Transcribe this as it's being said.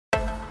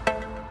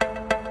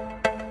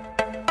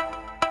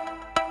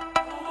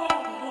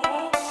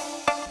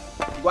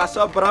What's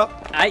up, bro?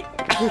 Aye.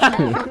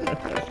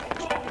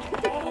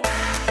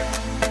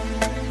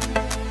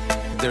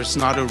 There's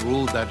not a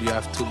rule that you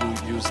have to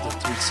use the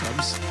 3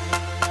 subs.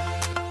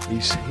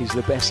 He's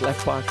the best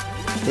left back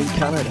in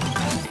Canada,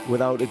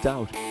 without a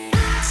doubt.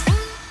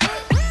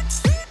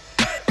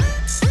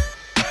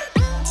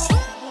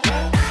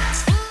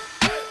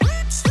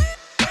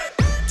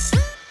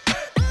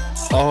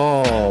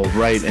 All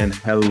right, and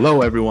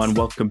hello everyone.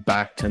 Welcome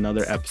back to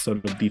another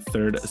episode of the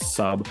Third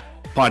Sub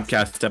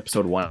Podcast,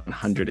 episode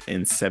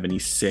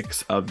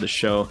 176 of the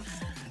show.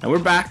 And we're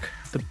back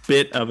with a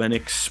bit of an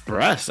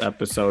express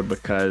episode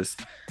because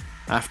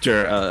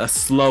after a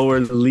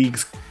slower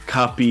Leagues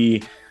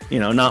Cup-y,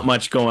 not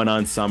much going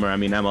on summer. I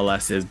mean,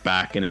 MLS is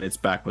back and it's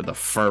back with a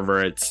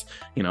fervor. It's,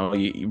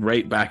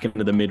 right back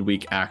into the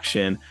midweek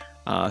action.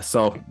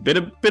 So bit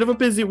of a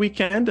busy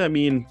weekend. I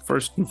mean,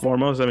 first and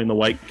foremost, the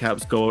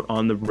Whitecaps go out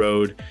on the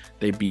road.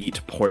 They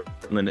beat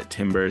Portland at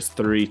Timbers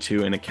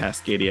 3-2 in a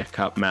Cascadia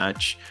Cup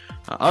match.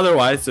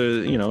 Otherwise,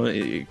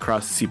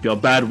 across the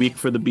CPL, bad week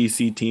for the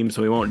BC team,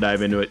 so we won't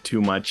dive into it too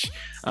much.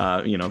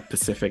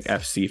 Pacific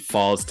FC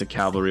falls to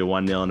Cavalry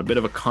 1-0 and a bit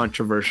of a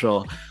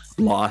controversial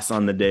loss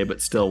on the day,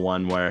 but still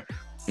one where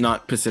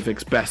not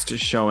Pacific's best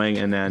showing,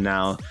 and then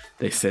now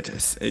they sit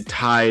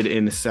tied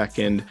in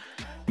second.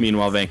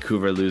 Meanwhile,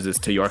 Vancouver loses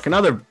to York.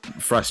 Another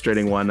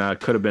frustrating one.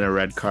 Could have been a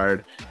red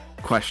card,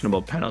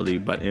 questionable penalty,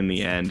 but in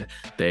the end,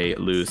 they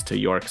lose to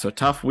York. So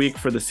tough week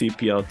for the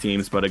CPL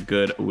teams, but a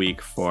good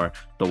week for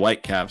the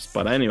Whitecaps.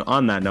 But anyway,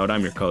 on that note,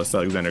 I'm your co-host,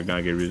 Alexander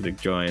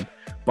Gage-Ruzik, joined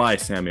by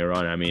Sam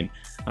Arona.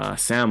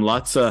 Sam,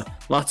 lots of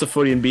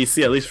footy in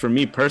BC. At least for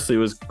me personally,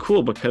 it was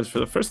cool because for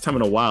the first time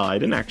in a while, I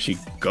didn't actually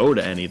go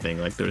to anything.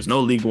 Like, there was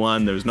no League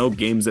One, there was no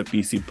games at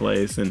BC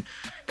Place, and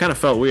kind of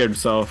felt weird.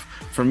 So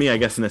for me, I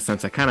guess in a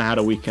sense, I kind of had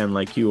a weekend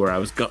like you where I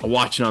was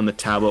watching on the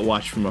tablet,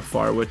 watch from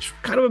afar, which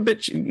kind of a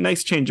bit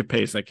nice change of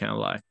pace, I can't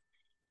lie.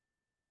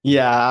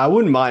 Yeah, I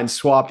wouldn't mind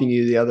swapping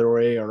you the other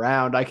way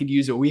around. I could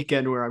use a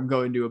weekend where I'm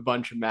going to a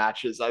bunch of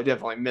matches. I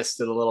definitely missed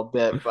it a little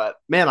bit, but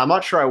man, I'm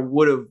not sure I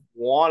would have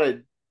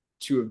wanted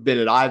to have been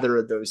at either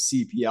of those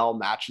CPL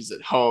matches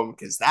at home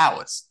because that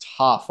was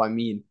tough. I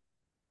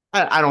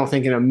don't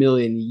think in a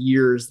million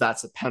years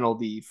that's a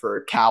penalty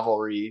for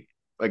Cavalry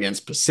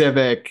against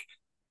Pacific.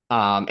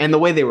 And the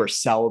way they were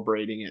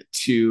celebrating it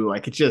too,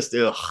 like it just,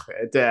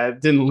 it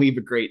didn't leave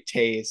a great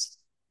taste.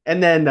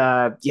 And then,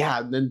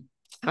 then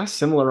kind of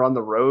similar on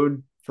the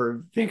road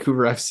for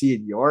Vancouver FC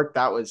and York.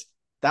 That was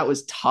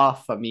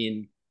tough.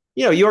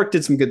 York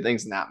did some good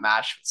things in that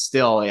match, but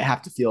still they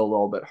have to feel a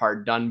little bit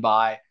hard done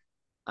by.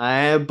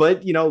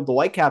 But the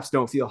Whitecaps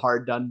don't feel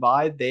hard done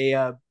by.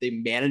 They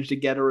managed to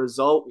get a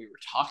result. We were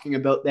talking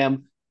about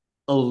them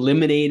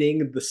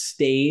eliminating the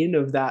stain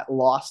of that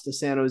loss to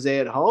San Jose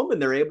at home,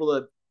 and they're able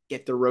to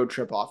get the road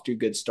trip off to a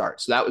good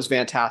start. So that was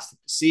fantastic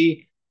to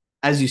see.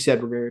 As you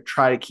said, we're going to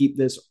try to keep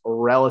this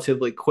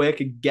relatively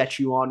quick and get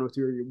you on with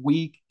your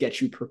week,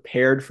 get you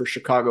prepared for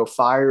Chicago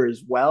Fire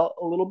as well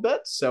a little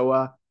bit.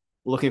 So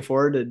looking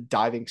forward to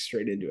diving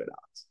straight into it,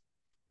 Alex.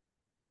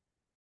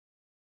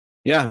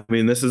 Yeah,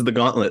 this is the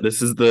gauntlet.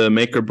 This is the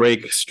make or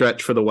break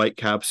stretch for the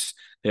Whitecaps.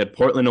 They had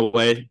Portland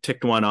away,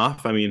 ticked one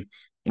off.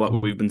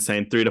 What we've been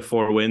saying, 3 to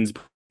 4 wins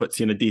puts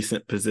you in a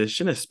decent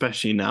position,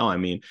 especially now.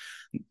 Again,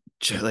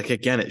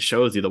 it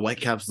shows you the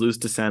Whitecaps lose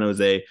to San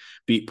Jose,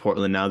 beat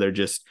Portland. Now they're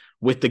just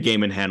with the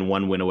game in hand,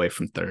 1 win away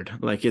from third.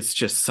 It's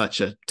just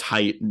such a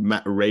tight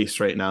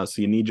race right now.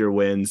 So you need your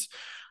wins.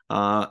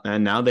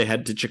 And now they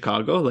head to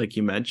Chicago, like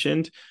you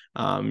mentioned.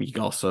 You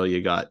got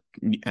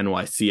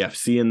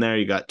NYCFC in there.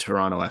 You got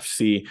Toronto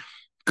FC.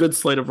 Good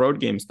slate of road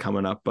games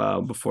coming up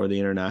before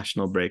the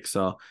international break.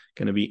 So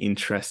going to be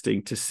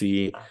interesting to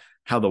see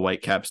how the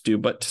Whitecaps do.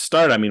 But to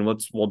start,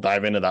 we'll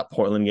dive into that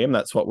Portland game.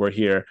 That's what we're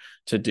here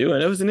to do.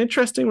 And it was an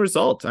interesting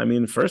result.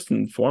 First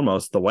and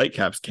foremost, the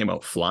Whitecaps came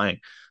out flying.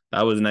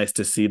 That was nice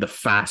to see. The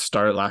fast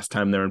start last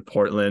time they're in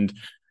Portland.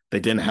 They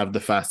didn't have the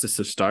fastest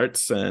of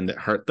starts and it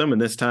hurt them.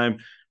 And this time,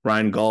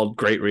 Ryan Gauld,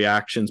 great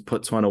reactions,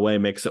 puts one away,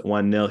 makes it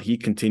 1-0. He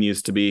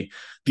continues to be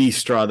the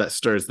straw that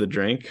stirs the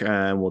drink,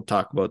 and we'll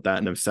talk about that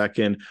in a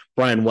second.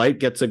 Brian White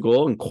gets a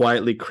goal and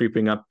quietly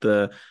creeping up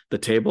the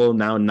table.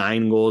 Now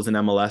 9 goals in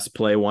MLS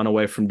play, 1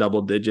 away from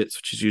double digits,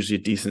 which is usually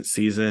a decent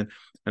season.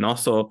 And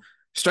also,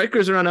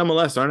 strikers around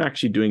MLS aren't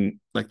actually doing,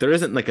 there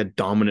isn't a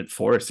dominant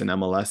force in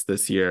MLS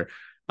this year.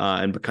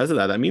 And because of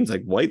that means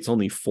White's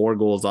only 4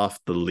 goals off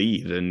the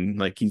lead, and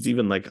he's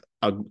even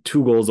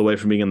 2 goals away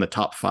from being in the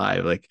top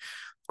 5.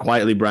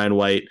 Quietly, Brian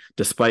White,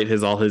 despite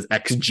all his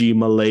XG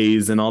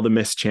malaise and all the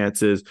missed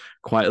chances,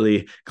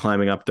 quietly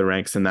climbing up the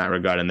ranks in that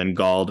regard. And then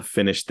Gauld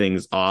finished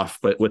things off,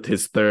 but with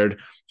his third,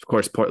 of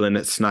course, Portland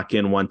had snuck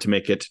in one to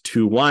make it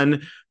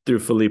 2-1 through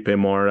Felipe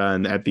Mora.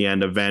 And at the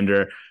end,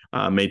 Evander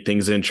made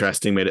things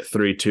interesting, made it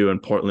 3-2,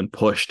 and Portland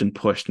pushed and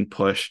pushed and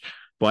pushed.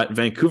 But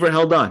Vancouver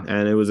held on,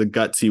 and it was a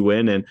gutsy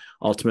win, and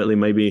ultimately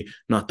maybe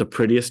not the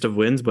prettiest of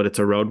wins, but it's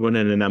a road win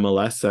in an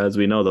MLS. As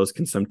we know, those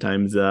can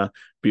sometimes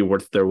be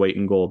worth their weight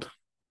in gold.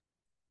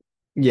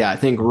 Yeah, I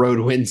think road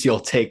wins, you'll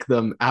take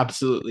them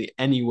absolutely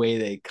any way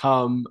they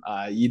come.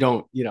 You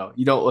don't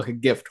look a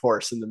gift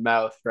horse in the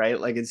mouth, right?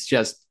 Like it's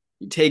just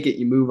you take it,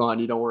 you move on,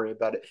 you don't worry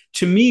about it.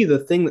 To me, the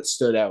thing that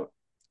stood out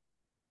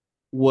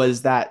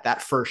was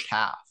that first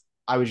half.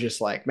 I was just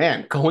like,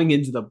 man, going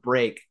into the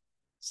break,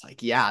 it's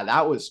like, yeah,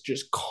 that was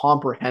just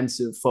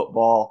comprehensive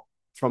football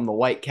from the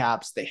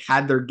Whitecaps. They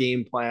had their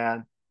game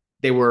plan.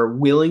 They were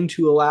willing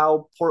to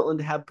allow Portland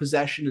to have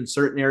possession in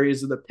certain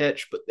areas of the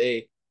pitch, but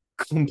they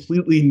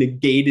completely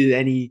negated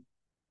any,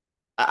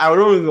 I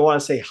don't even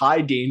want to say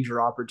high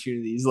danger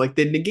opportunities. Like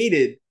they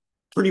negated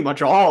pretty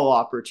much all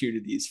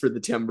opportunities for the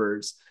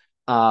Timbers,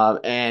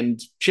 and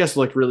just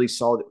looked really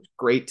solid. It was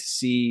great to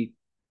see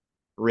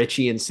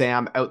Richie and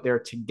Sam out there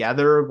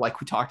together,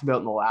 like we talked about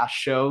in the last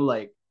show,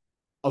 like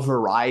a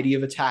variety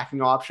of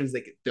attacking options.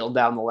 They could build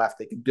down the left,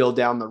 they could build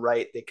down the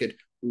right, they could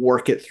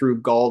work it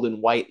through Gauld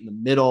and White in the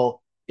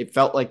middle. It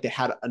felt like they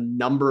had a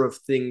number of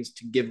things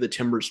to give the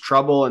Timbers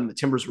trouble, and the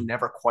Timbers were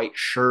never quite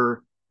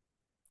sure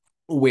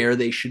where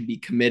they should be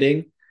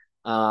committing.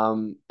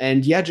 And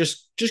yeah,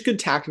 just good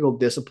tactical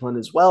discipline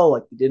as well.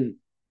 Like they didn't,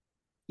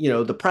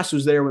 the press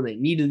was there when they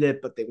needed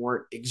it, but they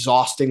weren't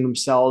exhausting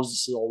themselves.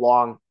 This is a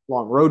long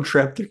road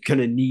trip. They're going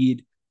to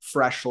need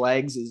fresh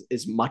legs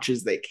as much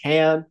as they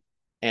can.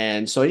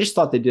 And so I just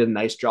thought they did a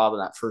nice job in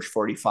that first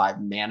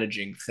 45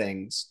 managing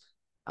things.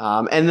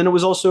 And then it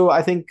was also,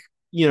 I think,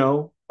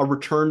 a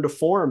return to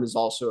form is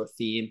also a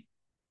theme.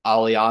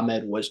 Ali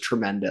Ahmed was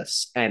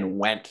tremendous and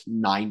went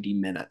 90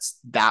 minutes.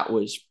 That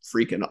was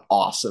freaking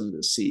awesome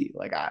to see.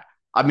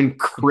 I've been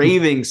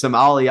craving some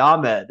Ali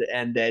Ahmed,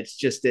 and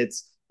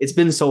it's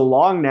been so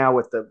long now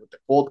with the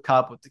Gold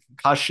Cup, with the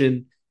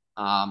concussion.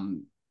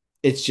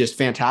 It's just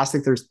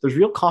fantastic. There's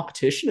real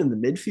competition in the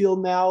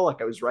midfield now.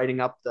 Like I was writing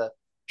up the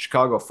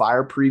Chicago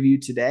Fire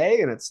preview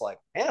today, and it's like,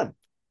 man,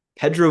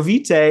 Pedro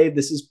Vite,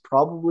 this is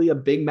probably a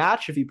big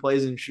match if he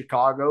plays in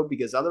Chicago,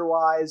 because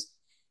otherwise,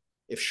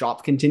 if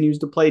Shop continues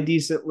to play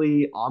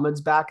decently,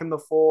 Ahmed's back in the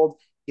fold.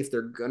 If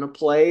they're going to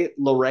play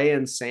Lorray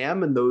and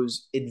Sam in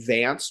those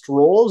advanced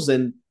roles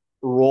and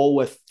roll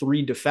with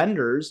three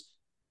defenders,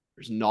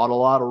 there's not a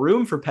lot of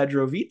room for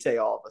Pedro Vite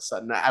all of a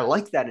sudden. I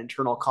like that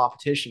internal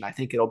competition. I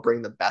think it'll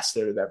bring the best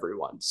out of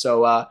everyone.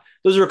 So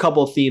those are a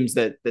couple of themes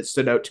that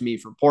stood out to me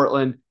from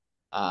Portland.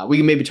 We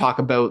can maybe talk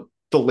about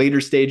the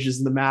later stages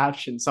of the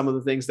match and some of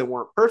the things that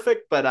weren't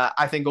perfect, but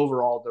I think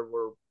overall there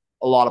were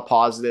a lot of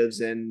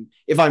positives. And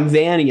if I'm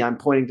Vanny, I'm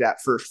pointing to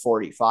that first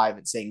 45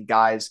 and saying,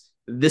 guys,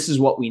 this is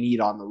what we need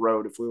on the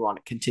road if we want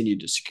to continue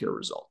to secure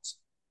results.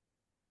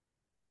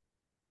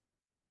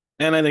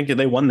 And I think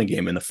they won the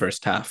game in the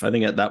first half. I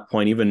think at that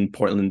point, even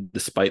Portland,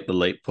 despite the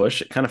late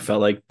push, it kind of felt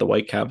like the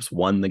Whitecaps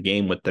won the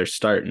game with their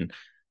start. And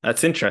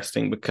that's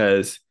interesting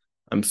because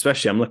I'm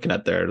looking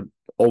at their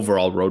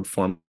overall road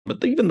form,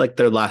 but even like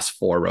their last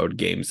four road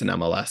games in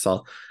MLS,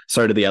 all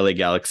started the LA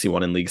Galaxy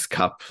won in Leagues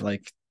Cup,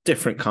 like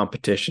different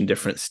competition,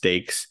 different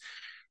stakes.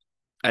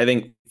 I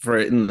think for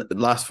in the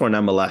last four in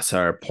MLS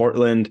are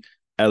Portland,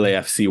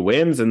 LAFC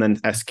wins, and then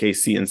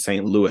SKC and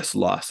St. Louis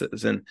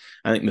losses. And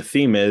I think the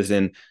theme is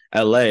in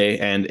LA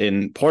and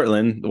in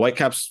Portland, the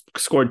Whitecaps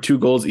scored 2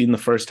 goals in the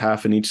first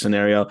half in each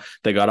scenario.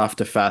 They got off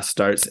to fast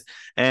starts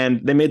and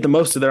they made the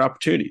most of their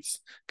opportunities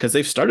because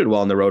they've started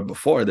well on the road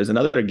before. There's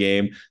another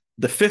game.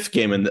 The fifth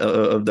game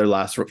of their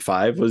last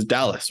 5 was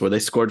Dallas, where they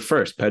scored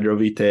first. Pedro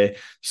Vite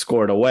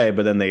scored away,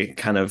 but then they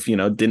kind of,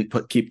 didn't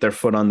keep their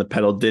foot on the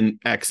pedal, didn't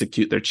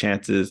execute their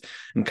chances,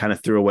 and kind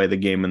of threw away the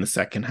game in the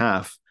second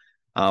half.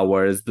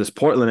 Whereas this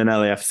Portland and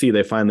LAFC,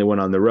 they finally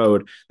went on the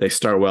road. They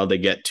start well, they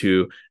get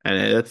 2, and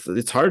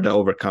it's hard to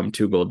overcome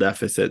 2-goal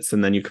deficits.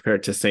 And then you compare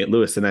it to St.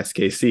 Louis and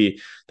SKC,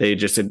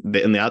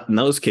 in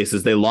those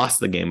cases they lost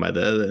the game by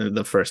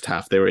the first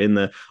half. They were in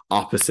the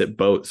opposite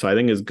boat. So I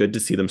think it's good to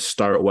see them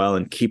start well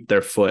and keep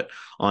their foot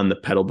on the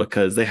pedal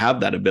because they have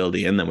that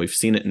ability. And then we've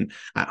seen it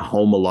at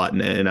home a lot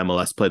in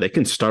MLS play. They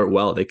can start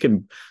well.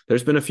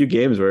 There's been a few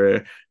games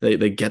where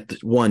they get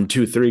 1,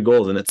 2, 3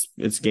 goals and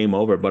it's game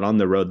over. But on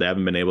the road, they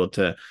haven't been able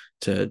to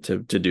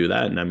do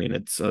that. And I mean,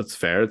 it's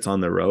fair. It's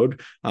on the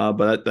road,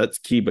 but that's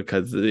key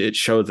because it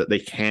shows that they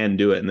can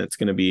do it, and it's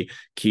going to be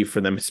key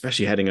for them,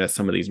 especially heading into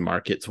some of these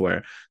markets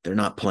where they're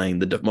not playing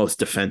the most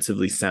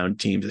defensively sound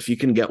teams. If you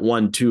can get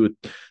 1, 2,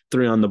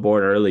 3 on the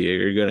board early,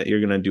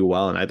 you're gonna do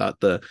well. And I thought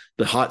the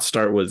hot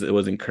start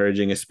was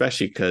encouraging,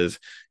 especially because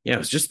it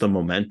was just the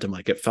momentum.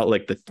 Like it felt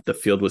like the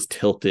field was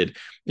tilted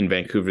in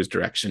Vancouver's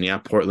direction. Yeah,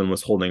 Portland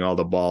was holding all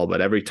the ball,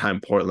 but every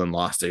time Portland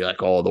lost, they're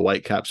like, oh, the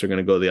Whitecaps are going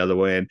to go the other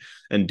way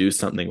and do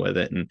something with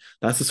it. And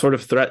that's the sort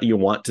of threat you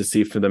want to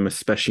see for them,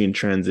 especially in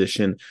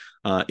transition,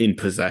 in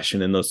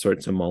possession, in those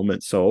sorts of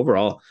moments. So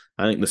overall,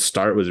 I think the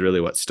start was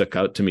really what stuck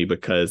out to me,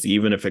 because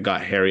even if it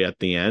got hairy at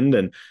the end,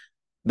 and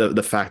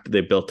the fact that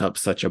they built up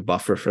such a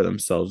buffer for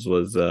themselves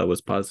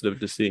was positive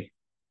to see.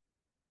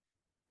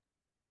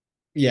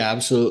 Yeah,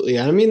 absolutely.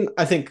 And I mean,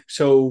 I think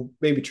so.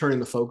 Maybe turning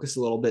the focus a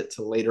little bit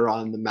to later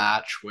on in the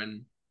match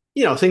when,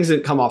 things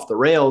didn't come off the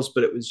rails,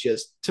 but it was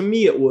just, to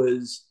me, it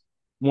was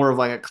more of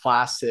like a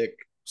classic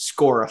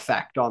score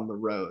effect on the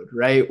road,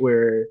 right?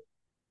 Where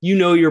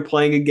you're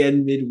playing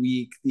again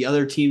midweek. The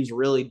other team's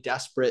really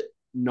desperate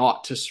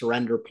not to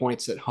surrender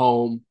points at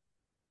home.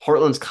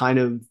 Portland's kind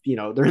of,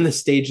 they're in the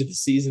stage of the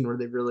season where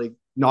they've really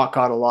not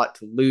got a lot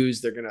to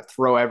lose. They're going to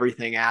throw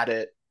everything at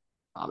it.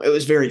 It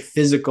was very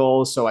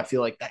physical, so I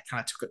feel like that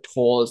kind of took a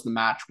toll as the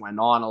match went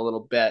on a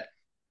little bit.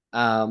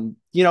 And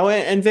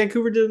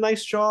Vancouver did a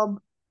nice job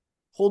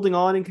holding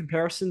on in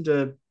comparison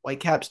to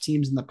Whitecaps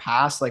teams in the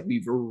past. Like,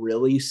 we've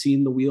really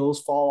seen the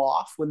wheels fall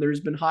off when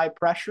there's been high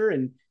pressure.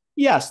 And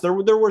yes, there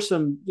were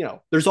some,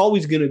 there's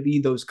always going to be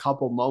those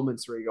couple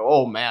moments where you go,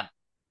 oh man,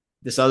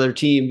 this other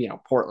team,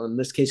 Portland in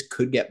this case,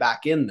 could get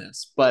back in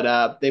this.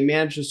 But they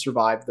managed to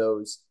survive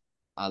those.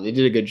 They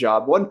did a good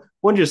job.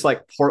 One just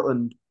like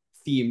Portland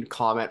themed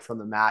comment from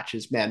the match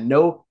is, man,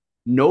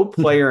 no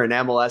player in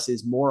MLS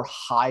is more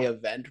high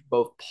event,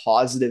 both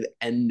positive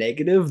and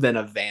negative, than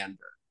Evander.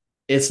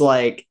 It's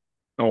like,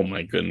 oh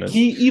my goodness,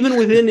 he, even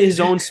within his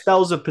own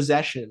spells of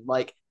possession,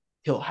 like,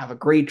 he'll have a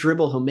great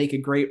dribble, he'll make a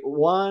great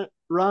run,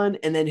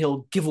 and then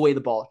he'll give away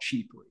the ball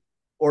cheaply,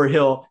 or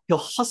he'll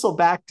hustle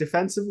back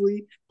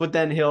defensively, but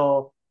then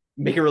he'll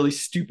make a really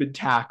stupid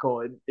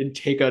tackle and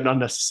take an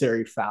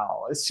unnecessary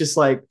foul. It's just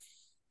like,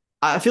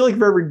 I feel like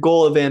for every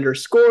goal Evander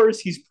scores,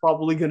 he's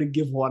probably going to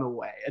give one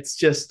away. It's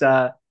just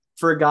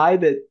for a guy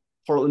that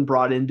Portland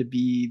brought in to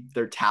be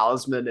their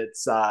talisman,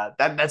 it's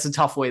that's a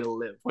tough way to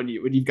live when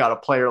you've got a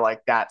player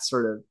like that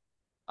sort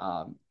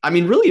of.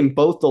 Really, in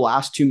both the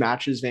last two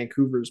matches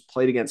Vancouver's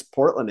played against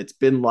Portland, it's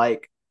been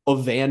like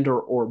Evander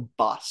or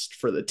bust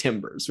for the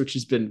Timbers, which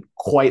has been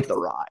quite the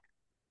ride.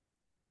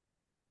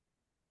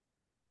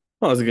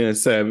 I was going to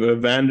say,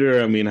 Evander,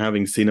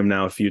 having seen him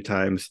now a few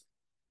times,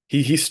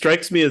 he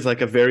strikes me as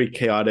like a very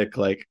chaotic,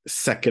 like,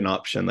 second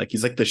option. Like,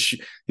 he's like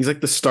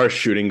the star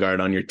shooting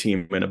guard on your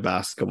team in a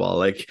basketball.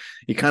 Like,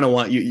 you kind of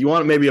want you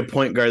want maybe a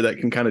point guard that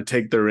can kind of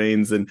take the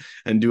reins and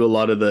do a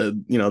lot of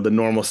the the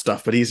normal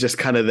stuff, but he's just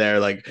kind of there,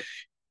 like,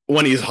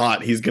 when he's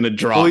hot, he's gonna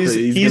drop. Well,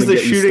 he's the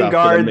shooting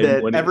guard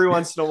that every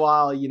once in a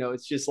while,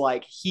 it's just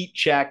like heat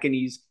check, and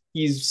he's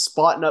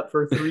spotting up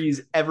for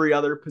threes every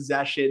other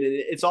possession, and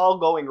it's all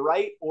going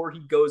right, or he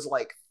goes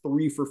like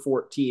 3 for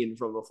 14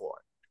 from the floor.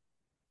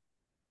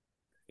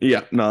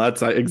 Yeah, no,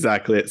 that's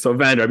exactly it. So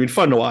Vander,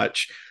 fun to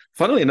watch.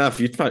 Funnily enough,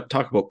 you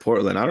talk about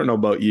Portland. I don't know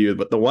about you,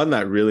 but the one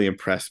that really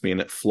impressed me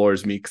and it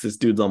floors me because this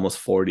dude's almost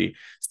 40.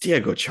 It's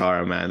Diego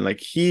Chara, man.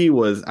 Like, he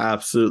was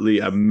absolutely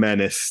a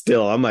menace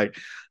still. I'm like,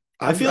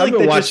 I feel like I've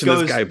been watching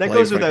this guy play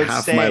goes for without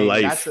half saying. my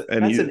life.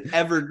 That's an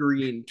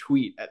evergreen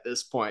tweet at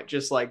this point.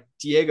 Just like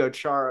Diego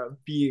Chara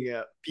being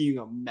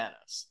a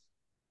menace.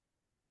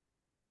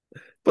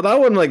 But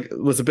that one, like,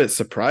 was a bit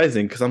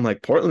surprising because I'm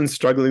like, Portland's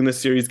struggling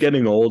this year. He's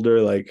getting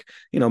older. Like,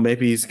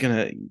 maybe he's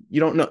gonna.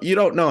 You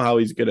don't know how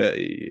he's gonna.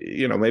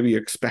 Maybe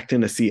you're expecting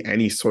to see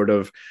any sort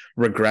of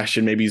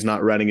regression. Maybe he's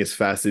not running as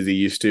fast as he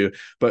used to.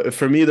 But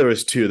for me, there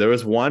was two. There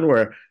was one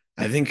where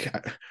I think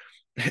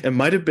it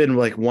might have been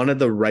like one of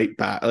the right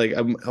back. Like,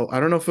 I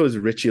don't know if it was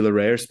Richie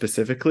Lareire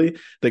specifically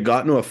that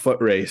got into a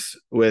foot race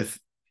with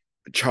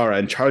Chara,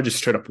 and Chara just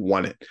straight up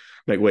won it.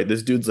 Like, wait,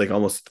 this dude's like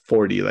almost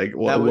 40. Like,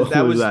 what was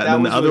that? And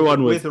then the other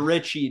one was with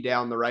Richie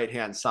down the right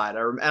hand side.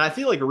 And I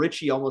feel like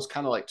Richie almost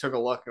kind of like took a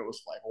look and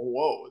was like,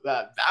 "Whoa,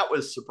 that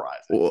was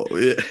surprising." Whoa,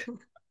 yeah.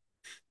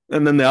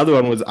 And then the other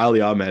one was Ali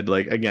Ahmed.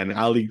 Like, again,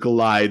 Ali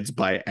glides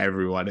by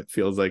everyone, it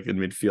feels like, in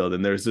midfield.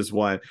 And there's this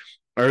one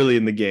early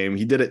in the game.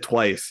 He did it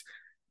twice.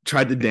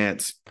 Tried to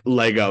dance,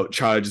 leg out.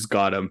 Chara just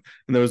got him.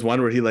 And there was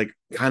one where he like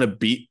kind of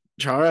beat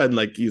Chara, and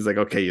like he's like,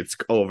 okay, it's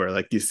over.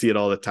 Like, you see it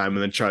all the time,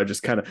 and then Chara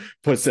just kind of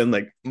puts in,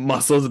 like,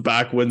 muscles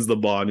back, wins the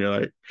ball, and you're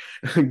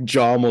like,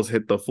 jaw almost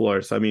hit the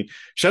floor. So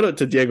shout out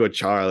to Diego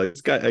Chara. Like,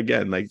 this guy,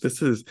 again, like,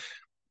 this is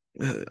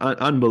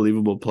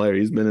unbelievable player.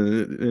 He's been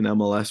in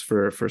MLS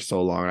for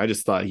so long. I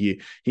just thought he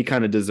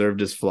kind of deserved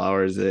his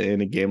flowers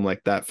in a game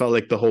like that. Felt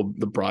like the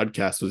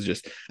broadcast was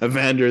just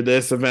Evander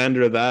this,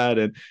 Evander that,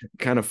 and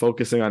kind of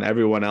focusing on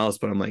everyone else.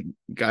 But I'm like,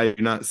 guy, you're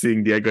not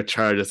seeing Diego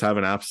Chara just have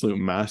an absolute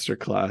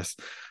masterclass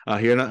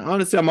here. And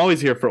honestly, I'm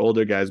always here for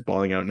older guys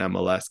balling out in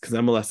MLS because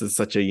MLS is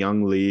such a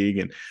young league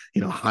and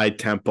high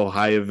tempo,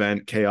 high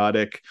event,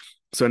 chaotic.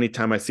 So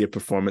anytime I see a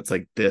performance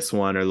like this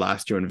one or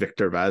last year when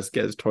Victor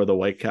Vasquez tore the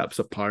Whitecaps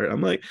apart, I'm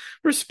like,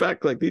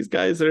 respect. Like, these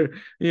guys are,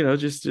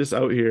 just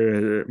out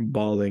here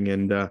balling.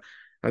 And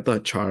I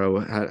thought Chara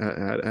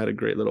had a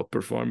great little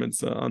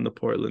performance on the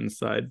Portland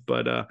side.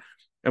 But to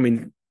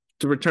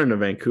return to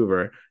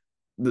Vancouver,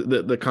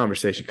 the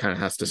conversation kind of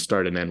has to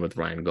start and end with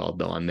Ryan Gauld,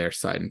 though, on their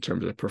side in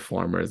terms of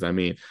performers.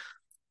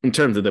 In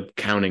terms of the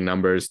counting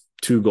numbers,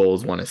 2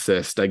 goals, 1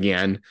 assist.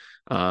 Again,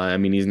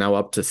 he's now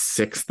up to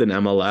 6th in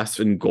MLS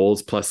in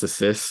goals plus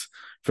assists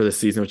for the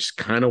season, which is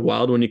kind of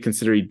wild when you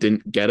consider he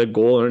didn't get a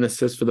goal or an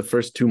assist for the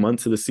first 2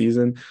 months of the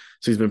season.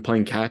 So he's been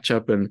playing catch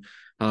up, and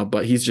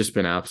but he's just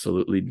been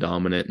absolutely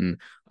dominant.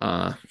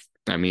 And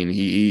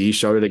he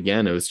showed it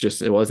again. It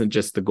wasn't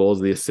just the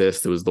goals, the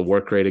assists. It was the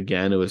work rate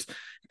again. It was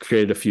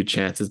created a few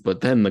chances,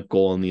 but then the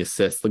goal and the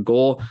assist. The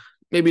goal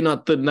maybe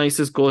not the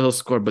nicest goal he'll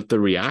score, but the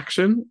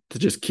reaction to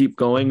just keep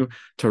going,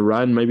 to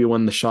run, maybe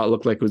when the shot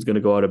looked like it was going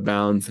to go out of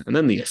bounds, and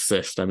then the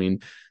assist. I mean,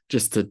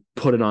 just to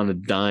put it on a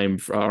dime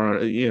for,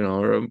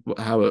 or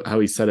how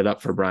he set it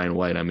up for Brian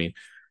White. I mean,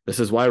 this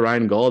is why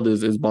Ryan Gauld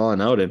is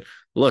balling out. And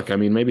look, I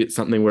mean, maybe it's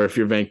something where if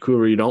you're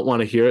Vancouver, you don't want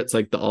to hear it. It's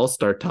like the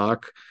All-Star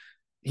talk.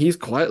 He's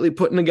quietly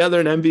putting together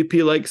an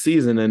MVP-like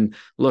season. And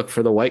look,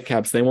 for the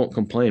Whitecaps, they won't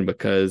complain,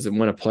 because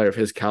when a player of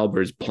his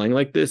caliber is playing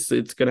like this,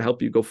 it's going to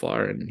help you go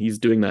far. And he's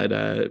doing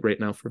that right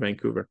now for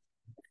Vancouver.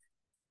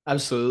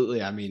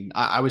 Absolutely. I mean,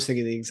 I was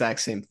thinking the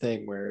exact same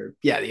thing where,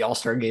 yeah, the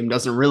All-Star game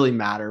doesn't really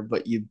matter,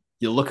 but you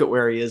look at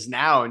where he is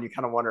now and you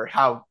kind of wonder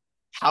how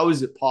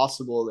is it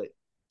possible that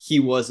he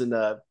wasn't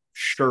a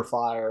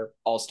surefire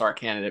All-Star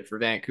candidate for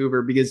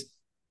Vancouver, because,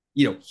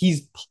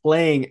 he's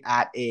playing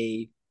at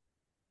a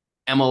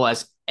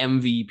MLS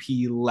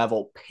MVP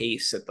level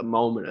pace at the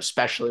moment,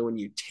 especially when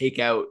you take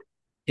out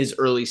his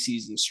early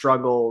season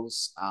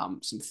struggles,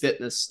 some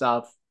fitness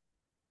stuff.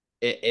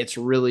 It's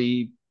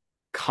really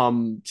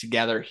come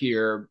together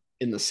here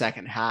in the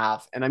second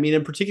half. And I mean,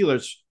 in particular,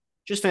 it's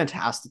just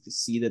fantastic to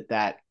see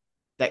that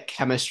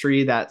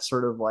chemistry, that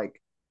sort of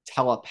like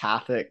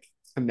telepathic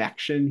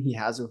connection he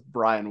has with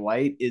Brian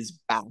White is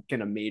back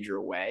in a major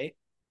way.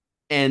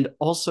 And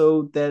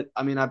also that,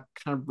 I mean, I've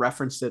kind of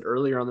referenced it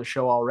earlier on the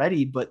show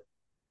already, but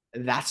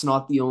that's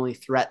not the only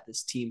threat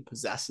this team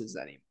possesses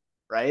anymore,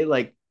 right?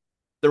 Like,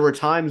 there were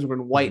times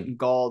when White and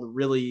Gauld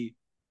really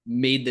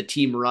made the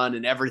team run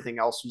and everything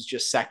else was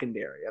just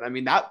secondary. And I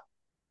mean, that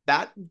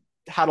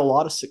had a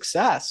lot of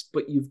success,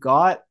 but you've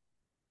got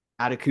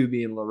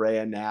Adekubi and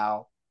Larea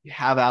now. You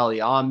have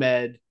Ali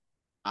Ahmed.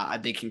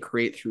 They can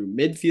create through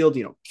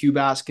midfield.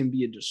 Cubas can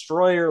be a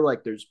destroyer.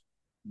 Like,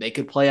 they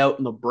could play out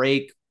in the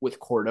break with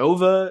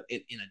Cordova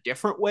in a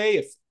different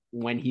way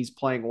when he's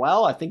playing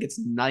well. I think it's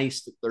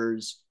nice that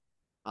there's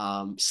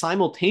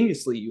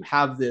simultaneously you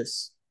have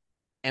this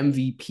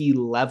MVP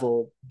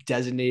level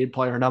designated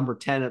player number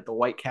 10 that the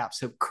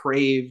Whitecaps have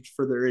craved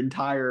for their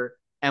entire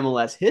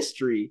MLS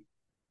history,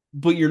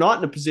 but you're not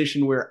in a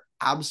position where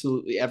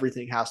absolutely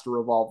everything has to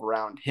revolve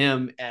around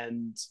him.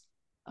 And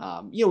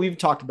we've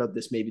talked about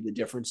this, maybe the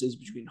differences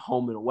between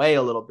home and away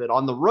a little bit.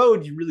 On the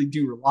road, you really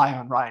do rely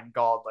on Ryan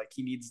Gauld. Like,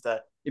 he needs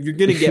to, if you're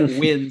going to get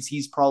wins,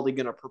 he's probably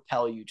going to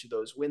propel you to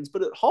those wins.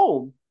 But at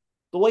home,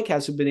 the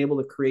Whitecaps have been able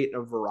to create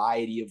a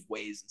variety of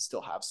ways and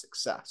still have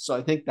success. So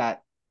I think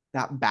that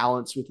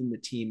balance within the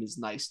team is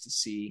nice to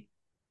see.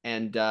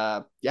 And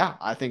I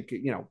think,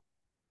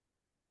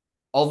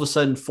 all of a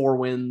sudden 4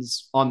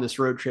 wins on this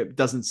road trip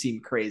doesn't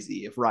seem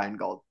crazy if Ryan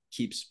Gauld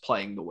keeps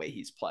playing the way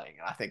he's playing.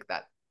 And I think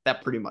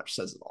that pretty much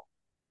says it all.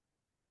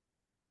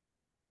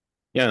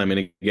 Yeah, I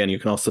mean, again, you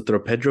can also throw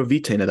Pedro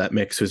Vite into that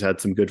mix, who's had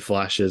some good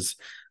flashes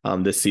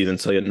this season.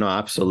 So, no,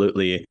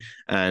 absolutely.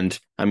 And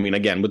I mean,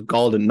 again, with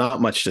Gauld,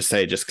 not much to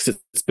say, just because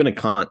it's been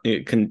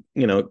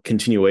a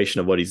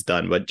continuation of what he's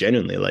done. But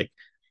genuinely, like,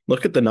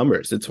 look at the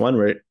numbers. It's one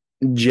where it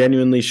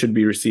genuinely should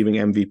be receiving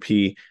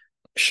MVP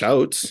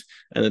shouts.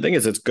 And the thing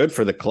is, it's good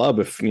for the club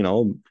if,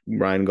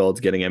 Ryan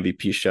Gauld's getting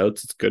MVP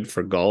shouts. It's good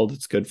for Gauld.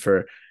 It's good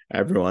for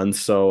everyone.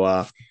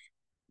 So,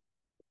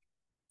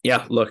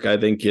 look, I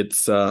think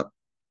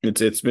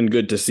it's been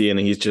good to see, and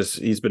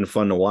he's been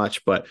fun to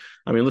watch. But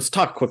I mean, let's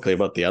talk quickly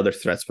about the other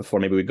threats before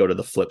maybe we go to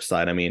the flip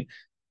side. I mean,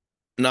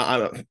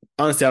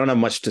 honestly, I don't have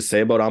much to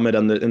say about Ahmed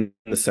in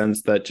the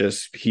sense that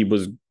just he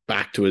was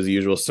back to his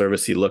usual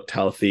service. He looked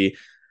healthy,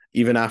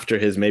 even after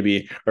his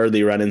maybe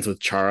early run-ins with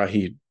Chara.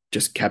 He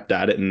just kept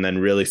at it and then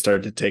really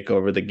started to take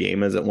over the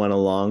game as it went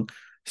along.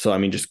 So, I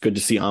mean, just good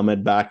to see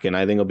Ahmed back, and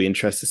I think it'll be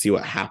interesting to see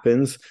what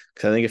happens,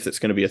 because I think if it's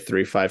going to be a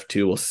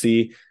 3-5-2, we'll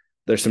see.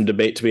 There's some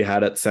debate to be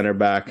had at center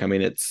back. I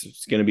mean,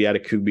 it's going to be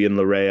Adekubi and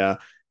Larea.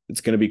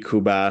 It's going to be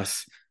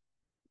Cubas.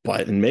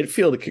 But in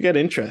midfield, it could get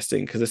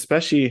interesting, because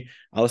especially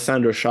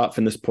Alessandro Schopf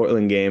in this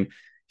Portland game,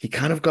 he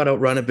kind of got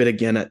outrun a bit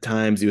again at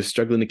times. He was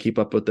struggling to keep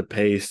up with the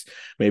pace.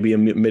 Maybe a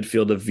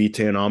midfield of Vite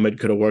and Ahmed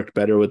could have worked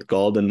better with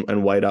Gauld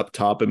and White up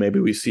top, and maybe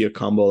we see a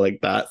combo like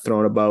that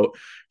thrown about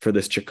for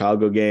this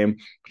Chicago game,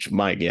 which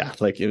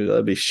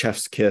that'd be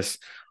chef's kiss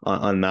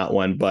on that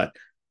one. But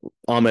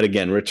Ahmed,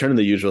 again, return to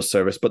the usual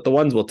service. But the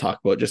ones we'll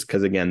talk about, just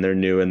because, again, they're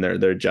new and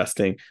they're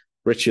adjusting,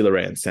 Richie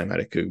Larea and Sam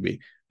Adekubi.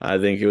 I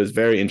think it was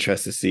very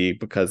interesting to see,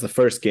 because the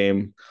first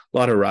game, a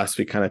lot of rust,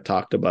 we kind of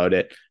talked about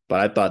it, but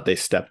I thought they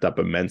stepped up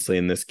immensely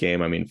in this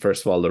game. I mean,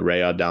 first of all,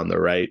 Larea down the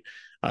right,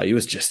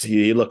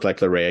 he looked like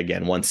Larea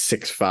again, won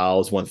 6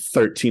 fouls, won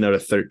 13 out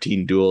of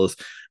 13 duels,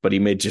 but he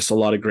made just a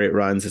lot of great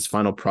runs. His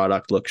final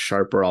product looked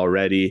sharper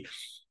already.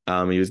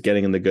 He was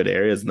getting in the good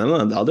areas. And then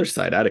on the other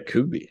side,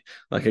 Adekubi.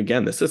 Like,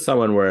 again, this is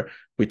someone where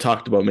we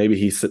talked about maybe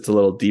he sits a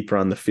little deeper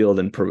on the field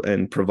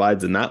and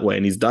provides in that way.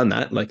 And he's done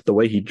that. Like, the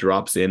way he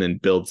drops in and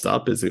builds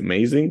up is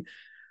amazing.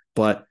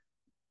 But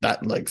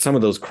that, like, some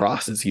of those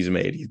crosses he's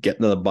made, he's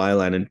getting to the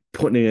byline and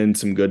putting in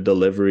some good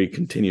delivery,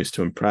 continues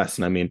to impress.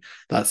 And I mean,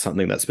 that's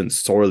something that's been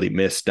sorely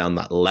missed down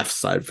that left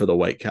side for the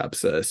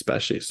Whitecaps,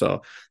 especially.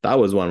 So that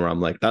was one where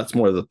I'm like, that's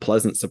more of the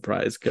pleasant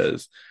surprise,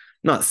 because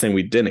not saying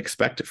we didn't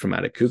expect it from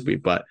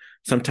Adekubi, but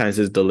sometimes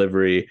his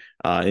delivery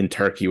in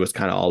Turkey was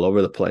kind of all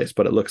over the place.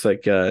 But it looks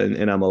like in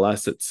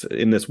MLS, it's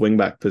in this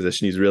wingback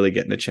position, he's really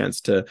getting a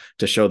chance to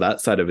show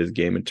that side of his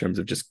game in terms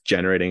of just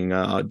generating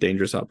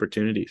dangerous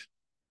opportunities.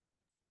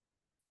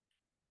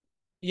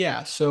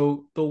 Yeah,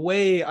 so the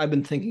way I've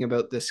been thinking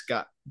about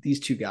these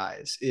two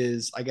guys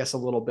is, I guess, a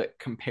little bit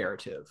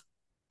comparative.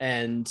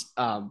 And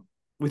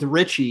with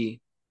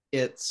Richie,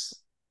 it's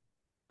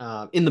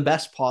in the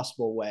best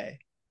possible way.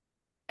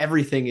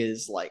 Everything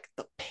is like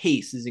the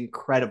pace is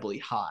incredibly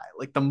high.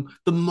 Like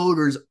the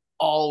motor's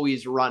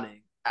always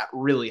running at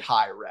really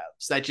high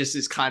revs. That just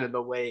is kind of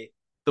the way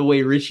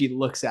Richie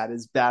looks at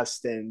his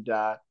best. And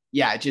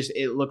yeah,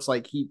 it looks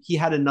like he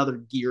had another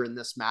gear in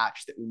this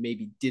match that we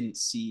maybe didn't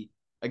see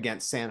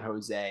against San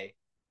Jose,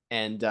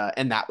 and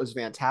that was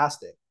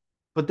fantastic.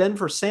 But then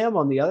for Sam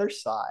on the other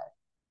side,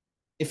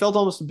 it felt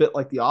almost a bit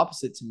like the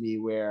opposite to me,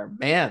 where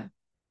man,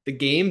 the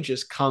game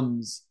just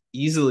comes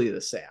easily to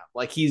Sam.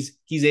 Like he's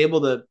able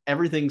to,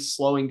 everything's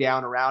slowing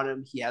down around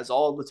him. He has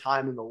all the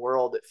time in the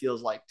world, it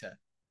feels like, to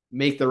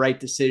make the right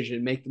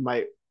decision, make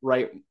the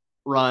right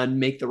run,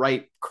 make the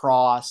right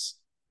cross.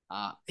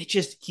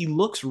 He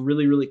looks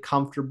really, really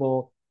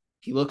comfortable.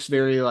 He looks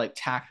very like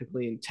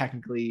tactically and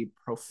technically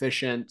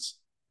proficient.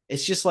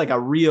 It's just like a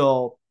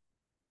real,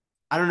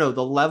 I don't know,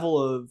 the level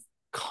of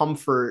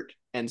comfort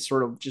and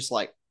sort of just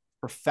like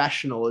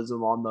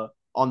professionalism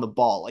on the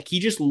ball. Like he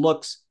just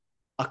looks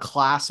a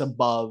class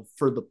above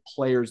for the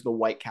players the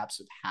Whitecaps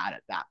have had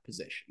at that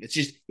position.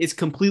 It's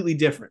completely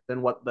different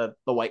than what the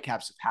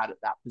Whitecaps have had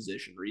at that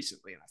position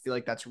recently. And I feel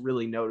like that's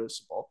really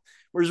noticeable.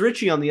 Whereas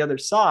Richie on the other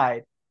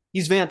side,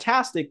 he's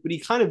fantastic, but he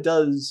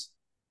does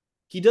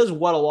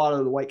what a lot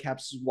of the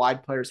Whitecaps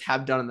wide players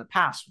have done in the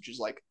past, which is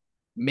like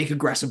make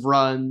aggressive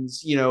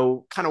runs,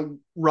 kind of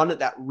run at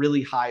that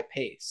really high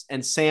pace.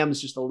 And Sam's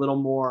just a little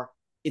more,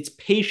 it's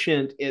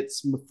patient,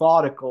 it's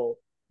methodical,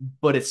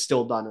 but it's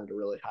still done at a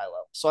really high level.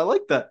 So I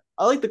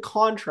like the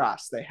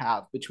contrast they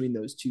have between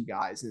those two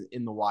guys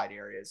in the wide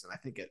areas. And I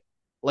think it,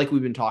 like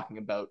we've been talking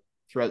about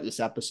throughout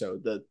this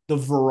episode, the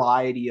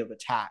variety of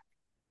attack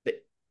that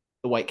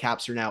the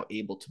Whitecaps are now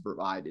able to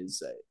provide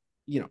is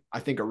I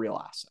think a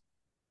real asset.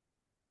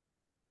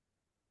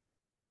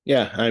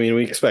 Yeah, I mean,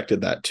 we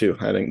expected that too.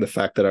 I think the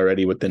fact that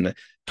already within the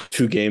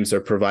 2 games they're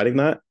providing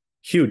that,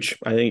 huge.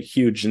 I think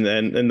huge,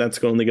 and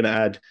that's only going to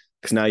add,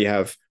 because now you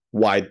have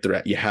wide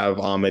threat. You have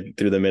Ahmed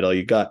through the middle.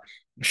 You got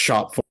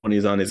Shop when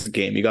he's on his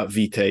game. You got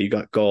Vite. You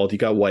got Gauld. You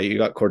got White. You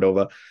got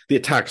Cordova. The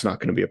attack's not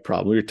going to be a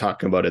problem. We were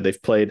talking about it.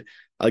 They've played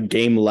a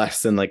game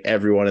less than like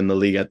everyone in the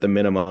league at the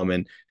minimum,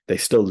 and they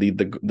still lead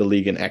the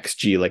league in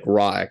XG, like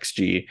raw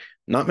XG.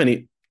 Not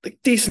many, like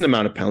decent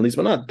amount of penalties,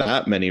 but not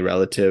that many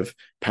relative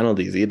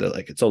penalties either.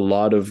 Like it's a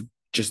lot of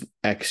just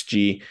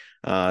XG.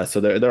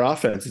 So their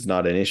offense is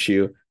not an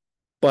issue.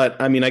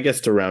 But I mean, I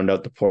guess to round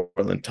out the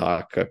Portland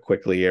talk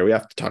quickly here, we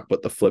have to talk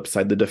about the flip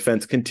side. The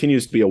defense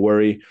continues to be a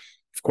worry.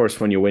 Of course,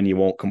 when you win, you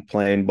won't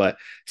complain, but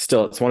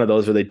still, it's one of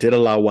those where they did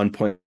allow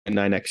 1.9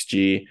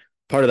 XG.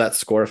 Part of that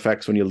score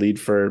affects when you lead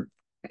for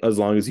as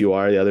long as you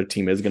are, the other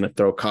team is going to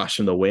throw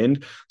caution to the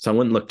wind. So I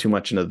wouldn't look too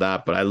much into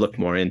that, but I look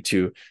more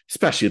into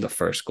especially the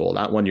first goal.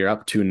 That one, you're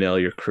up 2-0,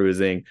 you're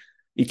cruising.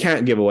 You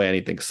can't give away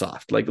anything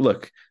soft. Like,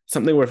 look,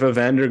 something where if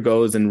Evander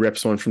goes and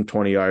rips one from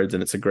 20 yards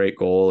and it's a great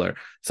goal or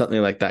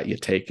something like that, you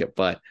take it.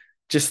 But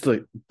just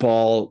the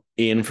ball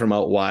in from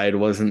out wide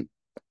wasn't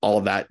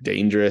all that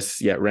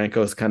dangerous. Yet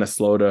Ranko's kind of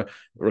slow to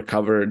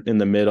recover in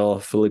the middle.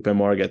 Felipe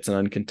Moore gets an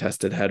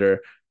uncontested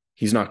header.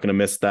 He's not going to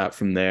miss that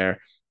from there.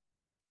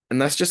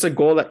 And that's just a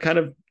goal that kind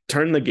of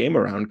turned the game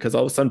around, because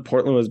all of a sudden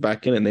Portland was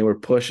back in and they were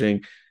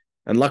pushing.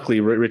 And luckily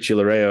Richie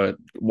Laryea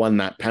won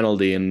that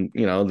penalty, and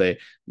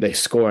they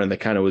score, and they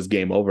kind of was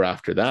game over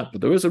after that.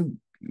 But there was a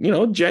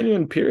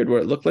genuine period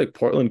where it looked like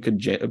Portland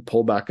could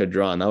pull back a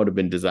draw, and that would have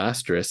been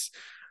disastrous.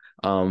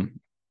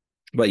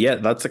 But yeah,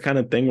 that's the kind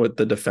of thing with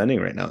the defending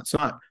right now. It's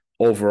not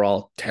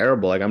overall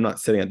terrible. Like, I'm not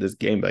sitting at this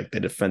game like they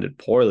defended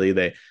poorly.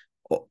 They,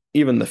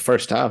 even the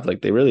first half,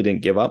 like they really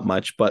didn't give up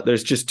much, but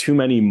there's just too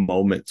many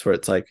moments where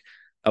it's like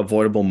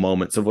avoidable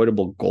moments,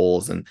 avoidable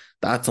goals. And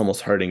that's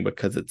almost hurting,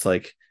 because it's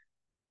like,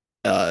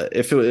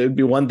 if it would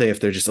be one day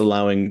if they're just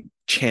allowing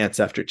chance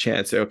after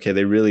chance. Okay,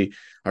 they really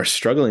are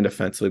struggling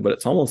defensively, but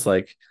it's almost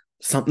like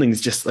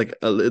something's just like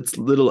it's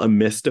little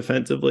amiss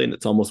defensively, and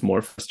it's almost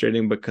more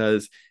frustrating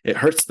because it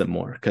hurts them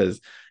more, because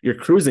you're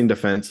cruising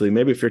defensively.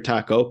 Maybe if you're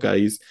Takaoka,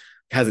 he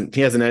hasn't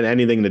had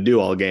anything to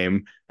do all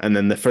game, and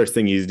then the first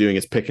thing he's doing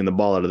is picking the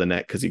ball out of the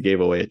net because he gave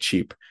away a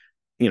cheap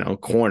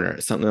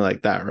corner, something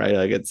like that, right?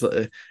 Like it's,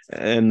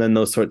 and then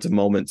those sorts of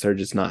moments are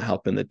just not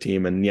helping the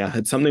team. And yeah,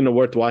 it's something to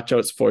worth watch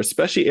out for,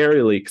 especially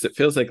aerially, because it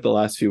feels like the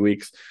last few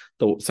weeks,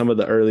 some of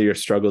the earlier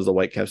struggles the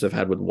Whitecaps have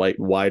had with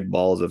wide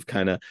balls have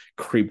kind of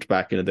creeped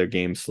back into their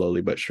game slowly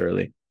but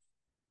surely.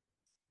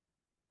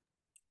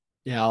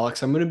 Yeah,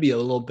 Alex, I'm going to be a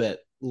little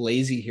bit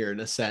lazy here in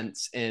a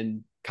sense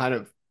and kind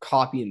of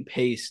copy and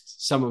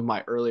paste some of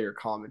my earlier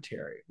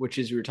commentary, which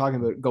is we were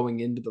talking about going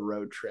into the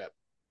road trip.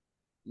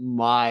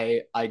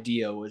 my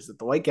idea was that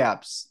the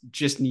Whitecaps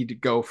just need to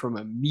go from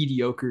a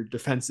mediocre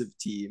defensive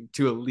team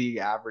to a league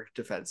average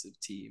defensive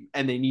team.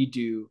 And they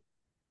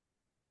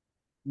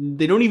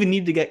don't even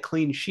need to get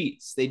clean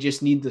sheets. They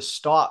just need to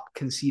stop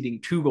conceding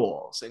 2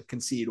 goals and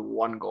concede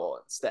 1 goal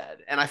instead.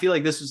 And I feel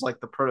like this was like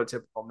the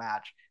prototypical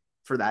match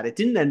for that. It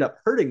didn't end up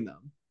hurting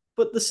them,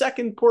 but the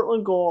second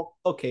Portland goal,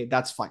 okay,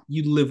 that's fine.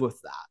 You live with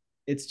that.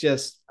 It's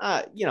just,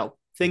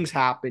 things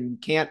happen.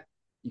 You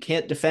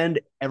can't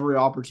defend every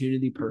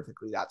opportunity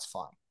perfectly. That's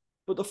fine.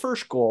 But the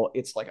first goal,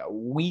 it's like a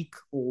weak,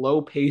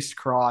 low-paced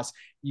cross.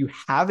 You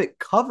have it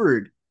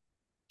covered.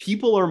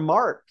 People are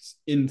marked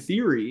in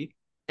theory,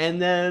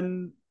 and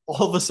then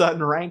all of a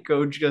sudden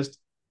Ranko just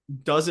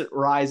doesn't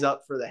rise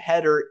up for the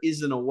header,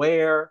 isn't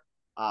aware.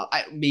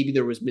 Maybe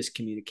there was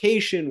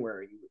miscommunication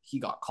where he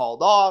got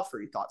called off or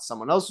he thought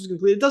someone else was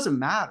complete. It doesn't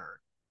matter.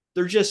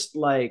 They're just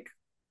like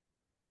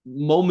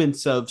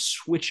moments of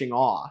switching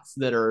off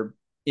that are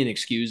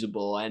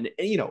inexcusable. And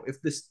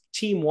if this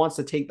team wants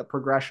to take the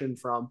progression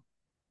from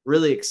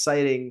really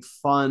exciting,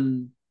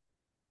 fun,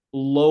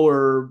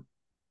 lower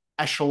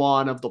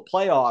echelon of the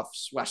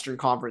playoffs Western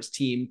Conference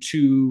team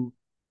to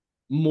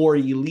more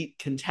elite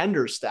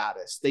contender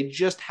status, they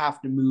just have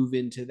to move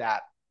into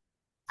that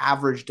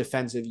average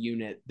defensive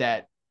unit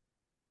that,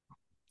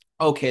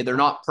 okay, they're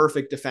not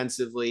perfect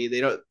defensively.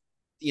 They don't,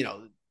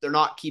 they're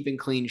not keeping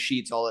clean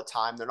sheets all the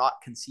time. They're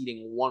not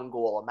conceding 1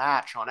 goal a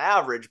match on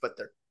average, but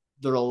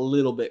they're a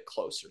little bit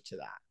closer to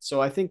that.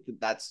 So I think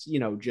that's,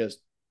 just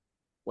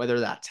whether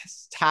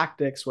that's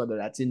tactics, whether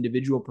that's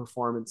individual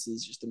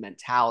performances, just a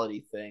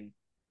mentality thing.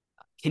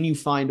 Can you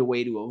find a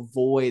way to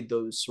avoid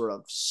those sort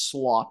of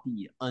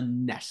sloppy,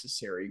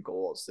 unnecessary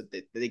goals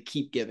that they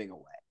keep giving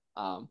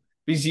away?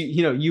 Because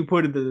you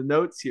put into the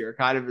notes here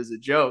kind of as a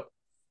joke.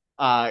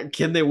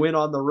 Can they win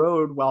on the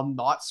road while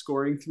not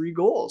scoring 3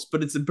 goals?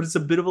 But it's a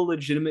bit of a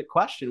legitimate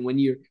question when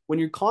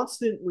you're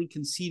constantly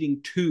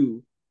conceding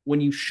 2 when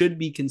you should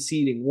be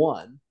conceding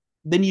 1.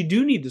 Then you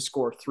do need to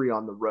score 3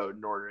 on the road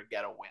in order to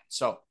get a win.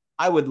 So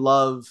I would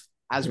love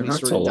as we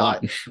sort of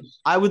dive.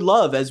 I would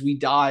love as we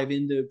dive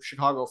into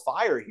Chicago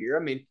Fire here. I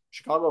mean,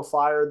 Chicago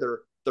Fire,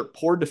 they're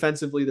poor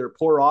defensively, they're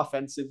poor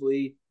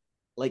offensively.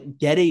 Like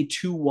get a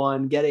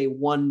 2-1, get a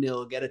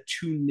 1-0, get a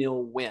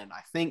 2-0 win.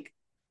 I think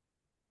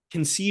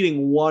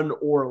conceding 1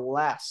 or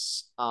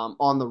less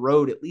on the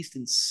road, at least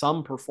in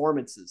some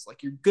performances,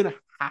 like you're gonna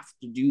have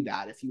to do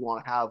that if you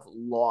want to have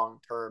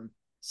long-term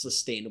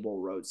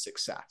sustainable road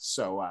success.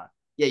 So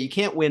you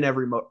can't win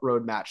every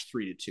road match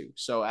 3-2.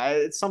 So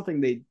it's something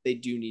they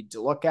do need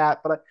to look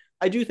at. But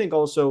I do think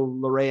also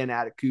Larea and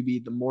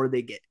Atakubi, the more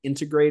they get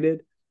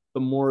integrated,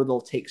 the more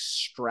they'll take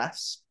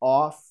stress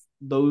off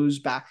those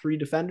back 3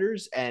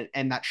 defenders, and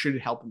that should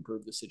help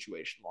improve the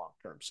situation long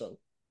term. So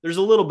there's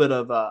a little bit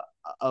of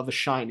a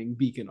shining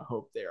beacon of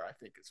hope there, I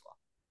think, as well.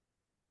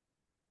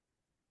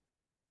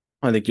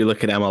 I think you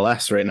look at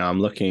MLS right now. I'm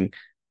looking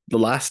the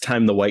last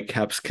time the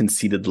Whitecaps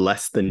conceded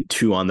less than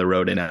 2 on the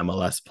road in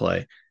MLS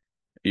play.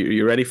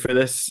 You ready for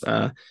this?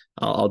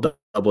 I'll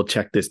double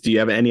check this. Do you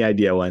have any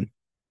idea when?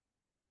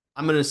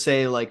 I'm going to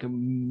say like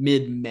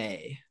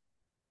mid-May.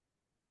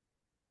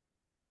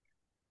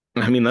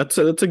 I mean, that's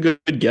a good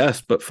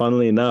guess, but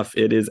funnily enough,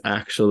 it is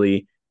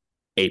actually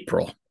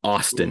April.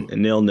 Austin,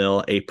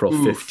 0-0, April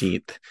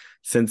 15th.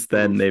 Since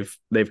then,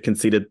 they've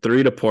conceded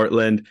 3 to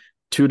Portland,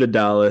 2 to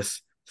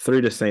Dallas,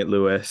 3 to St.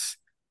 Louis,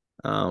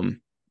 2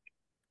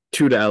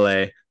 to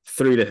LA,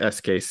 3 to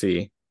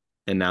SKC,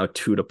 and now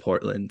 2 to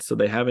Portland. So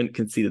they haven't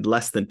conceded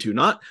less than 2,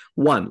 not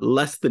 1,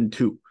 less than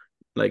 2,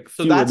 like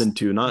so fewer than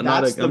 2.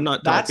 That's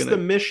the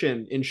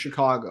mission in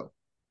Chicago.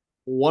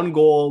 1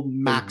 goal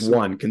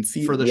maximum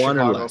concede for the 1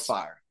 Chicago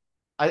Fire.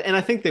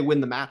 I think they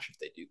win the match if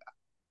they do that.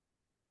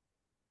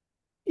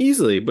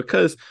 Easily,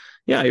 because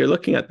you're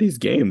looking at these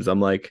games.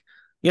 I'm like,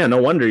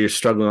 no wonder you're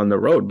struggling on the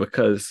road,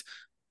 because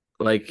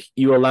like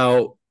you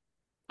allow,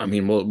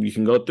 you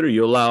can go through,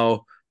 you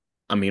allow,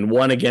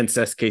 1 against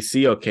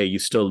SKC, okay, you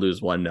still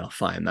lose 1-0,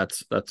 fine,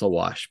 that's a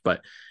wash.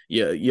 But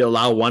you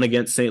allow 1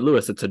 against St.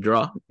 Louis, it's a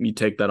draw, you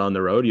take that on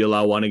the road. You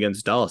allow 1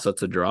 against Dallas,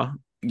 that's a draw,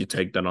 you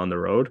take that on the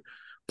road.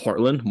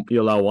 Portland,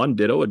 you allow 1,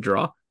 ditto, a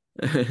draw.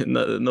 And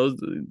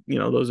those,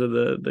 those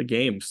are the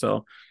games.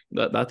 So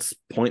that's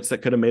points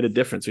that could have made a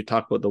difference. We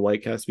talked about the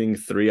Whitecaps being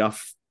 3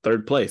 off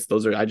third place.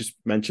 I just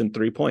mentioned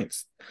 3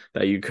 points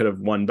that you could have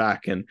won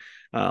back, and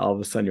all of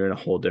a sudden you're in a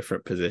whole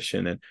different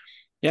position. And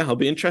it'll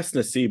be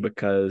interesting to see,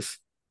 because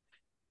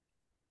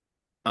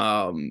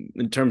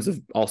in terms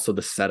of also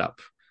the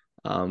setup,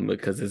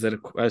 because is it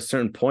a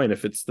certain point,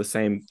 if it's the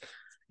same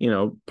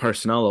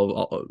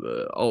personnel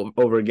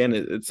over again,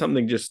 it's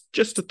something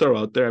just to throw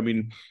out there. I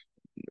mean,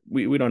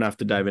 we don't have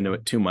to dive into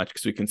it too much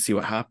because we can see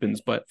what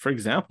happens. But for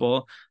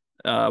example,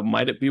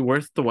 might it be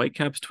worth the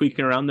Whitecaps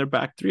tweaking around their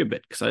back 3 a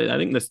bit? Because I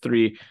think this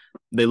 3,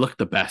 they look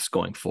the best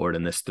going forward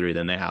in this 3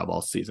 than they have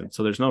all season.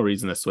 So there's no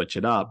reason to switch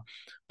it up.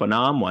 But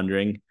now I'm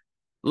wondering,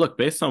 look,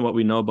 based on what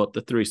we know about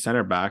the 3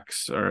 center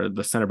backs, or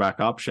the center back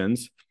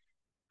options,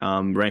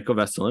 Ranko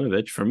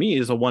Veselinovic, for me,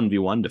 is a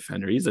 1v1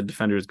 defender. He's a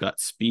defender who's got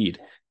speed.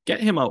 get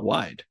him out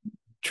wide.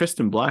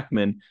 Tristan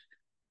Blackman,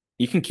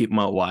 you can keep him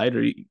out wide,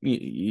 or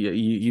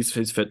he's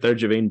fit there.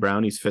 Javane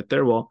Brown, he's fit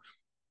there. Well,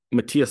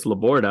 Matthias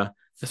Laborda,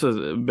 this was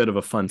a bit of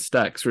a fun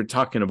stat because we're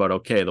talking about,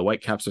 okay, the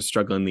Whitecaps are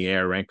struggling in the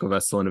air. Ranko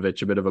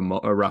Veselinovic, a bit of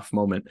a rough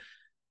moment.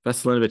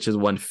 Veselinovic has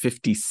won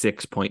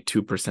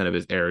 56.2% of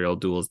his aerial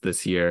duels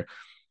this year.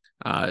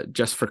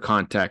 Just for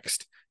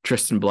context,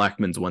 Tristan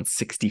Blackman's won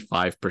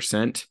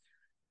 65%,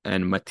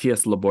 and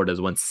Matthias Laborda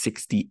has won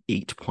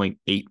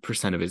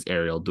 68.8% of his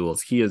aerial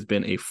duels. He has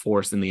been a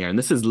force in the air, and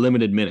this is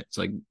limited minutes.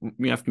 Like,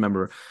 we have to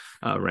remember,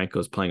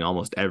 Ranko's playing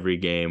almost every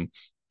game,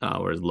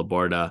 whereas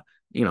Laborda,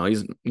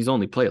 he's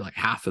only played like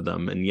half of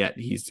them, and yet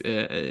he's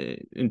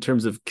in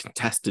terms of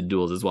contested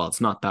duels as well,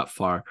 it's not that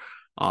far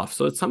off.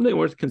 So it's something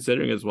worth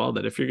considering as well,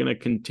 that if you're going to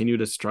continue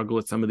to struggle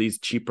with some of these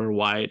cheaper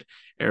wide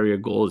area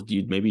goals,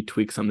 you'd maybe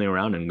tweak something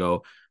around and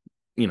go,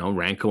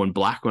 Ranko and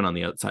Blackman on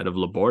the outside of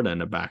Laborda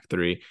in a back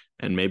three.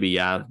 And maybe,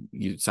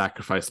 you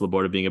sacrifice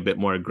Laborda being a bit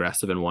more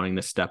aggressive and wanting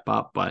to step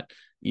up, but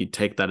you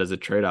take that as a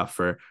trade-off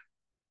for,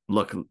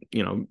 look,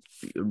 Lorraine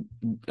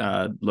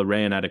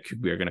and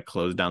Atakubi are going to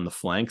close down the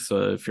flank.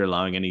 So if you're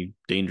allowing any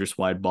dangerous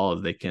wide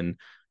balls,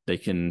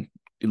 Laborda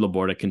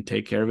can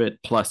take care of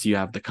it. Plus, you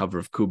have the cover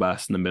of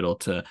Kubas in the middle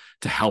to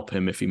help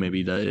him if he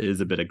maybe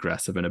is a bit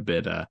aggressive and a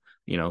bit,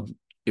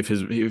 if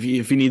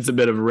he needs a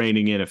bit of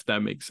reining in, if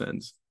that makes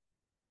sense.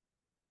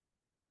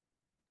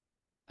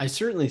 I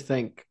certainly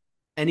think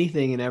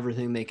anything and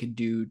everything they could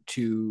do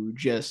to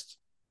just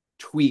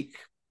tweak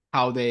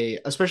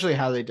especially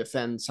how they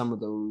defend some of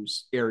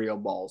those aerial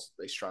balls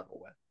they struggle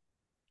with.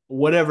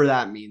 Whatever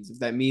that means. If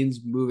that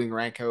means moving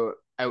Ranko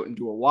out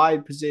into a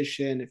wide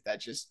position, if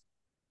that just,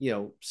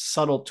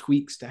 subtle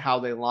tweaks to how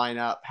they line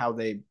up, how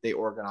they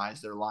organize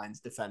their lines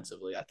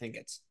defensively, I think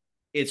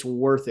it's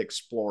worth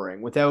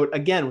exploring without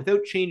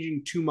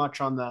changing too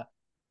much on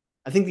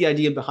I think the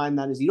idea behind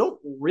that is you don't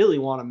really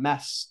want to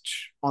mess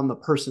on the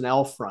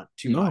personnel front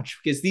too much,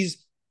 because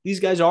these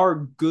guys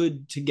are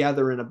good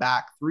together in a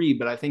back three,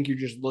 but I think you're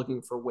just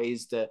looking for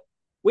ways to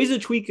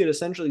tweak it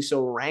essentially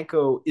so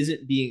Ranko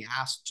isn't being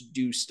asked to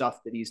do stuff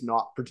that he's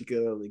not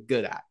particularly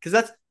good at.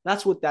 Because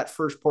that's what that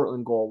first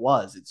Portland goal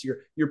was. It's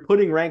you're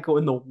putting Ranko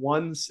in the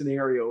one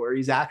scenario where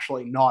he's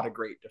actually not a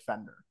great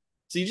defender.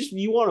 So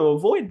you want to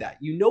avoid that.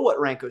 You know what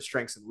Ranko's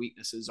strengths and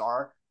weaknesses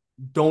are.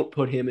 Don't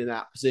put him in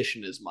that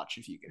position as much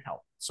if you can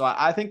help. So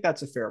I think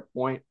that's a fair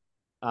point.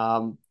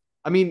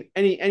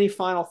 Any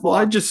final thoughts? Well,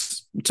 I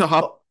just to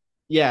hop.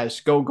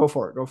 Yes, go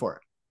for it. Go for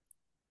it.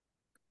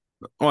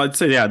 Well, I'd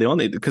say,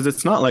 because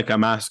it's not like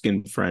I'm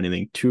asking for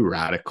anything too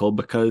radical,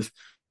 because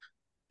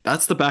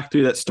that's the back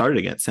three that started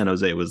against San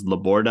Jose. It was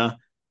Laborda,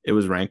 it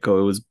was Ranko,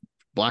 it was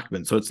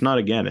Blackman. So it's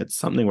it's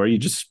something where you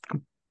just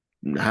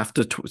have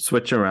to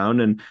switch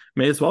around, and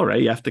may as well,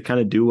 right? You have to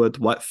kind of do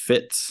what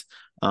fits.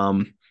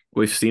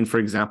 We've seen, for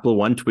example,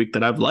 one tweak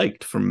that I've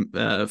liked from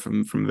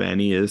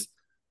Vanny is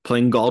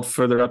playing Gauld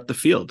further up the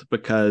field,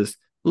 because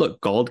look,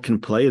 Gauld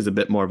can play as a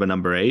bit more of a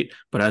number 8,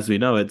 but as we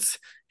know,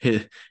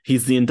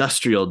 he's the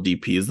industrial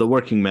DP, he's the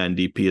working man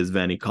DP, as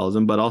Vanny calls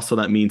him, but also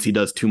that means he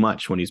does too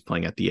much when he's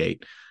playing at the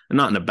 8. And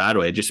not in a bad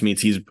way, it just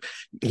means he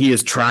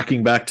is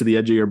tracking back to the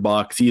edge of your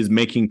box, he is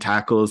making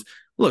tackles.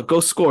 Look,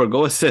 go score,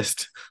 go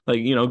assist,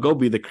 go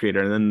be the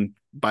creator. And then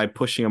by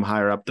pushing him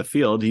higher up the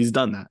field, he's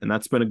done that. And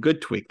that's been a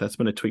good tweak. That's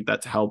been a tweak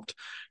that's helped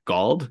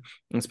Gauld.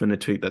 It's been a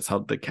tweak that's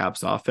helped the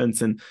Caps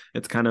offense. And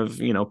it's kind of,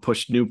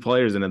 pushed new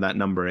players into that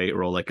number 8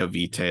 role, like a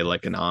Vitae,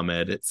 like an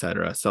Ahmed,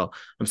 etc. So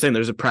I'm saying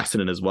there's a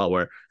precedent as well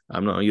where, I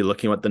don't know, you're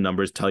looking at what the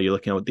numbers tell you,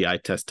 looking at what the eye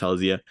test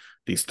tells you.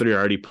 These three are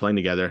already playing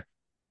together.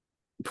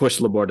 Push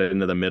Laborda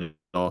into the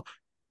middle,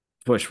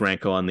 push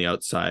Ranko on the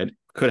outside.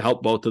 Could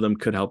help both of them,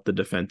 could help the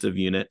defensive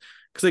unit.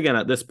 Because again,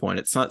 at this point,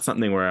 it's not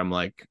something where I'm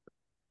like,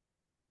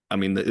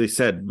 they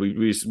said,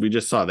 we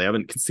just saw they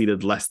haven't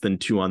conceded less than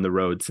 2 on the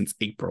road since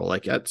April.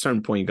 Like, at a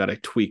certain point, you got to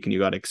tweak and you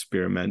got to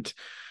experiment.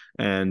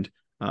 And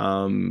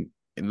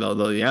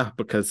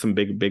because some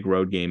big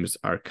road games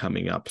are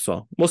coming up.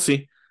 So we'll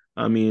see.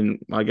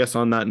 I guess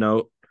on that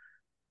note,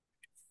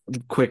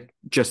 quick,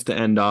 just to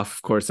end off,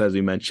 of course, as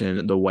we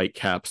mentioned, the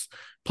Whitecaps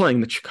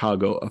playing the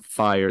Chicago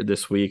Fire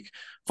this week.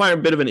 Fire, a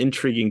bit of an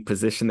intriguing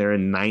position. They're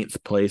in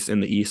 9th place in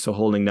the East, so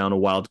holding down a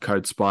wild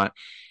card spot.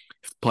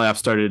 If the playoffs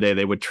started today,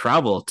 they would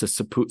travel to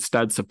Stade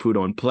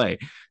Saputo and play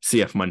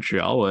CF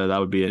Montreal. Well, that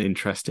would be an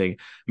interesting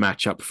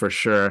matchup for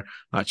sure.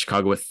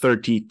 Chicago with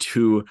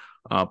 32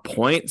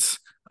 points.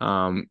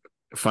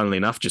 Funnily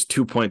enough, just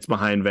 2 points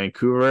behind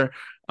Vancouver.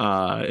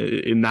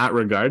 In that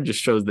regard,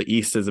 just shows the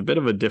East is a bit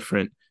of a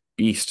different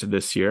beast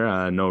this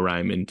year. No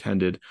rhyme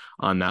intended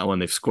on that one.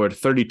 They've scored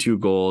 32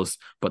 goals,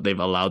 but they've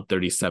allowed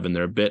 37.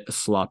 They're a bit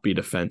sloppy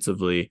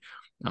defensively.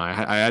 I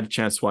had a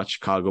chance to watch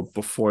Chicago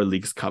before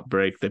Leagues Cup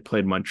break. They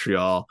played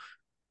Montreal.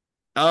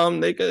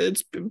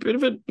 It's a bit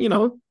of a,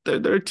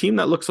 they're a team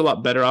that looks a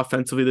lot better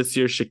offensively this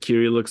year.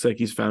 Shaqiri looks like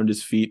he's found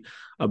his feet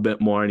a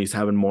bit more and he's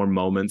having more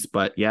moments.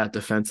 But yeah,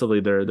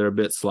 defensively, they're a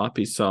bit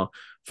sloppy. So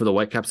for the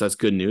Whitecaps, that's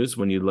good news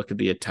when you look at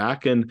the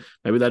attack. And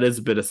maybe that is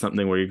a bit of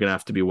something where you're going to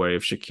have to be wary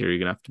of Shaqiri. You're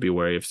going to have to be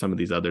wary of some of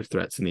these other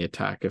threats in the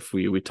attack if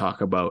we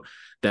talk about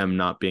them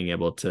not being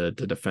able to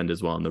defend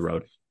as well on the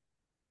road.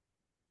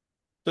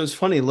 So it's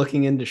funny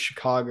looking into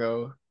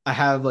Chicago. I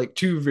have like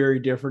two very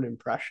different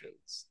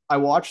impressions. I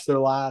watched their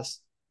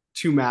last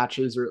two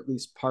matches, or at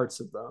least parts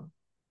of them,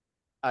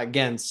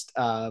 against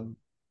the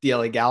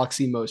LA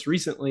Galaxy most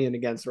recently and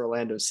against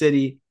Orlando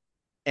City.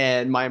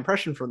 And my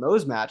impression from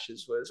those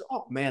matches was,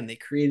 oh man, they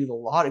created a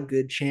lot of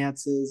good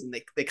chances and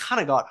they kind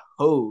of got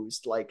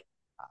hosed, like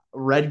a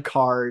red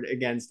card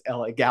against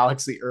LA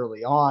Galaxy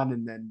early on.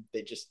 And then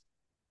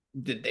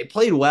they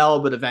played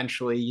well, but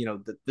eventually,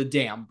 the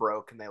dam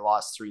broke and they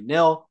lost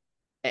 3-0.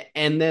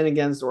 And then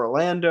against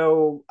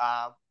Orlando,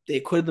 they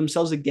acquitted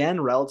themselves again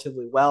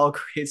relatively well,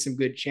 created some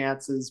good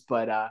chances,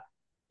 but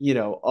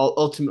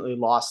ultimately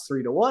lost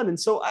 3-1. And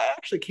so I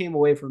actually came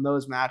away from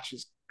those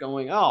matches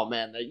going, oh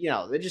man,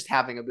 they're just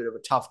having a bit of a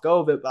tough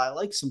go of it, but I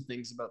like some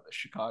things about the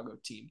Chicago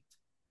team.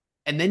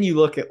 And then you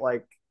look at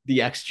like the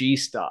XG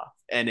stuff,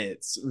 and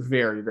it's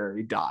very,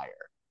 very dire.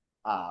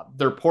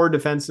 They're poor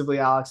defensively,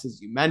 Alex,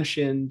 as you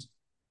mentioned.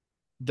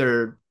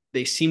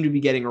 They seem to be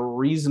getting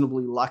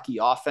reasonably lucky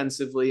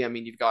offensively. I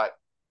mean, you've got,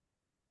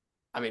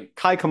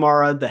 Kai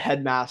Kamara, the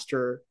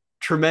headmaster,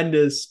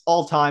 tremendous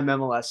all-time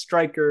MLS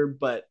striker,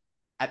 but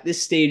at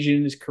this stage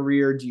in his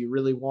career, do you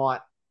really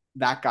want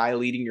that guy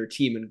leading your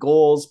team in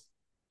goals?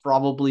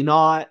 Probably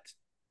not.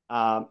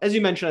 As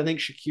you mentioned, I think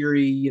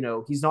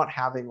Shaqiri, he's not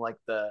having like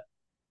the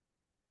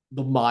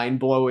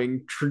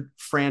mind-blowing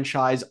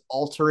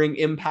franchise-altering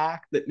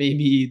impact that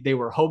maybe they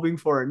were hoping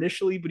for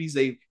initially, but he's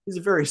a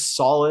very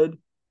solid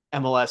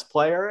MLS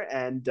player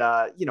and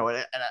a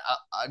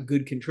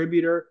good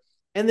contributor.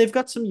 And they've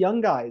got some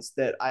young guys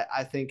that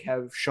I think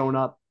have shown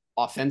up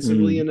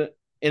offensively in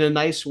a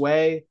nice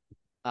way.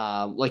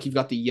 Like you've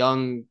got the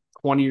young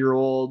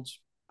 20-year-old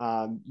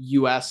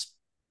US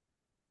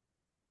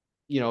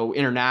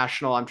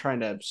international. I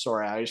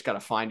just got to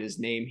find his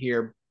name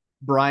here.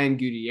 Brian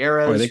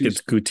Gutierrez. I think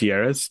it's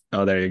Gutierrez.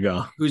 Oh, there you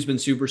go. Who's been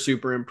super,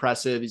 super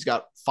impressive. He's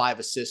got 5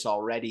 assists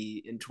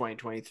already in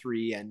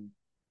 2023 and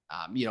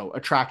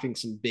attracting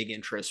some big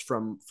interest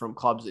from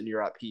clubs in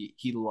Europe.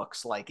 He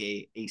looks like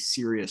a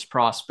serious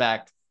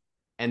prospect.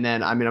 And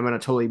then, I'm going to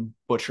totally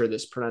butcher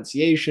this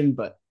pronunciation,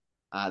 but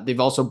they've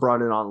also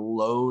brought in on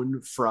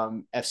loan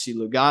from FC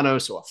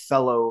Lugano, so a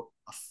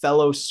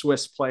fellow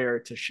Swiss player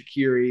to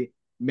Shaqiri,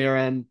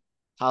 Miran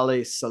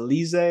Hale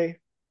Salize.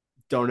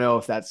 Don't know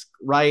if that's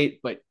right,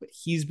 but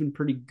he's been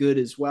pretty good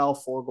as well.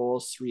 4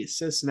 goals, 3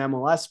 assists in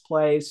MLS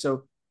play.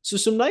 So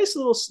some nice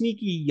little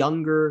sneaky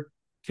younger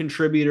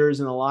contributors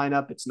in the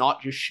lineup. It's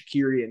not just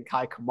Shaqiri and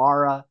Kai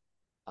Kamara.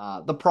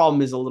 The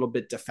problem is a little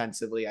bit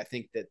defensively. I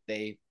think that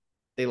they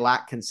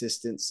lack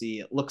consistency.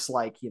 It looks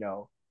like,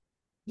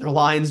 their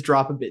lines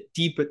drop a bit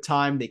deep at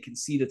time. They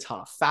concede a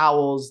ton of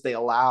fouls. They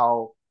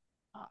allow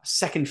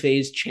second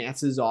phase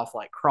chances off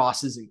like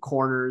crosses and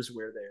corners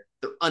where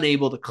they're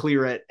unable to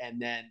clear it,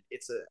 and then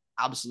it's an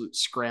absolute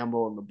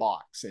scramble in the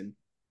box, and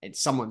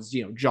someone's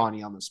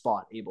Johnny on the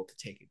spot able to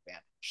take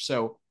advantage.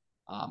 So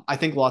I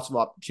think lots of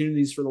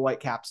opportunities for the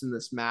Whitecaps in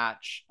this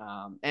match,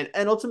 and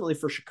ultimately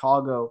for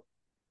Chicago,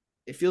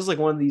 it feels like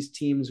one of these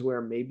teams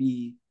where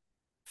maybe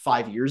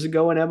 5 years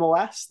ago in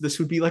MLS, this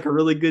would be like a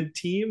really good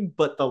team,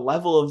 but the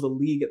level of the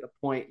league at the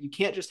point, you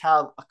can't just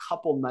have a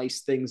couple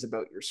nice things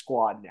about your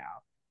squad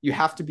now. You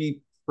have to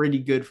be pretty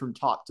good from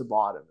top to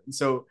bottom. And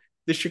so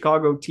this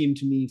Chicago team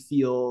to me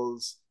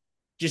feels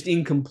just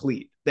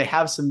incomplete. They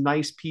have some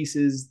nice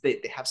pieces.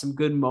 They have some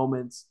good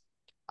moments.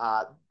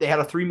 They had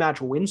a 3-match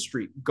win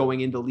streak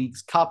going into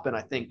Leagues Cup, and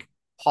I think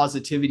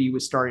positivity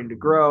was starting to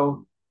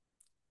grow.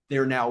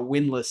 They're now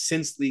winless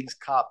since Leagues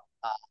Cup.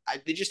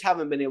 They just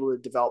haven't been able to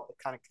develop the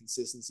kind of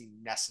consistency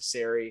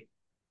necessary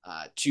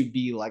to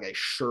be like a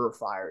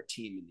surefire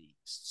team in the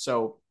East.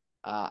 So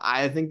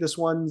I think this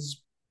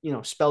one's,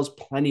 spells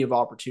plenty of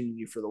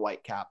opportunity for the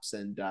Whitecaps.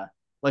 And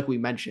like we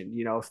mentioned,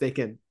 if they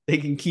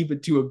can keep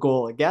it to a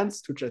goal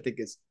against, which I think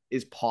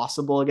is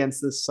possible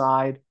against this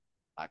side.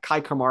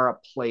 Kai Kamara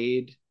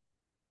played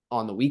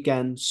on the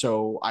weekend,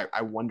 so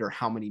I wonder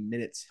how many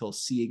minutes he'll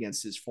see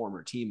against his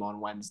former team on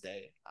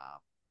Wednesday.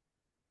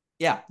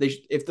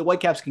 If the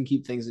Whitecaps can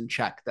keep things in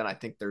check, then I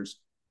think there's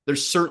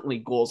certainly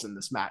goals in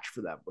this match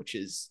for them, which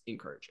is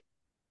encouraging.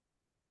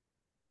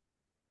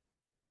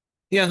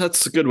 Yeah,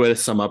 that's a good way to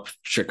sum up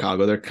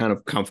Chicago. They're kind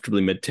of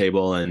comfortably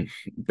mid-table and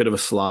a bit of a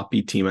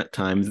sloppy team at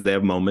times. They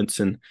have moments,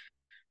 and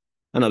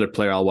another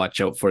player I'll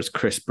watch out for is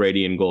Chris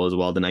Brady in goal as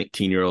well, the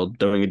 19-year-old,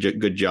 doing a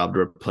good job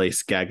to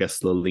replace Gaga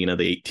Slolina,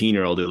 the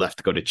 18-year-old who left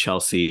to go to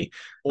Chelsea.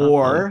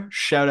 Or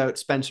shout out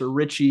Spencer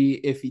Ritchie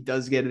if he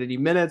does get any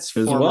minutes,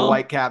 former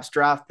Whitecaps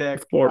draft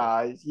pick.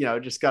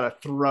 Just got to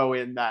throw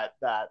in that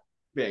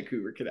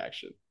Vancouver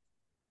connection.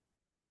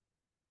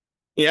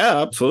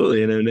 Yeah,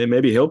 absolutely. And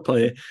maybe he'll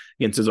play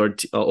against his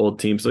old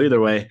team. So either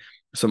way,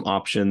 some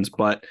options.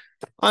 But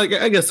I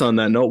guess on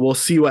that note, we'll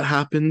see what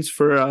happens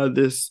for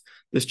this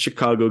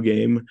Chicago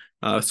game.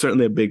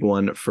 Certainly a big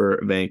one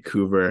for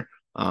Vancouver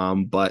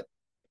But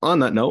on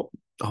that note,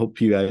 I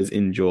hope you guys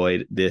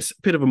enjoyed this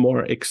bit of a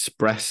more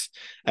express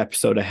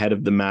episode ahead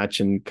of the match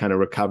and kind of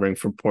recovering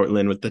from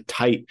Portland with the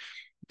tight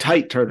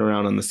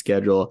turnaround on the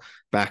schedule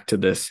back to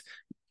this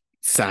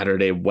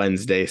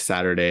Wednesday,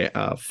 Saturday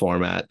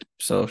format.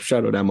 So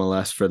shout out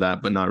MLS for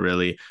that, but not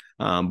really.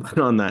 But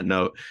on that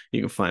note,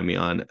 you can find me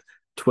on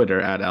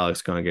Twitter at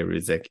Alex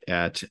Gonga-Ruzik,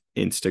 at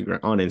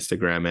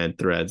Instagram and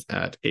Threads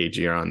at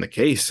AGR on the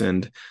case.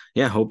 And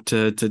yeah, hope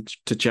to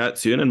chat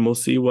soon, and we'll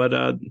see what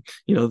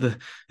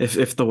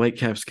if the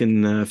Whitecaps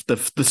can if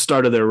the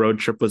start of their road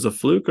trip was a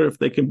fluke, or if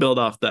they can build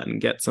off that and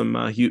get some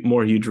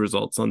more huge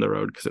results on the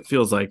road, because it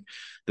feels like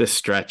this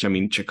stretch, I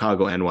mean,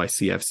 Chicago,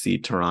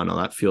 NYCFC, Toronto,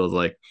 that feels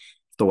like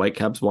the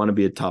Whitecaps want to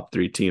be a top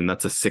 3 team.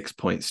 That's a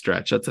 6-point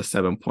stretch. That's a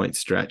 7-point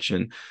stretch.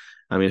 And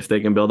I mean, if they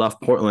can build off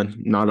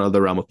Portland, not out of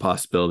the realm of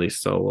possibility.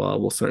 So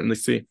we'll certainly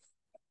see.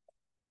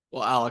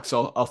 Well, Alex,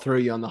 I'll throw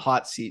you on the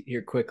hot seat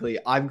here quickly.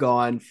 I've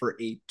gone for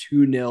a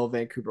 2-0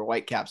 Vancouver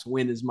Whitecaps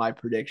win is my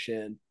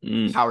prediction.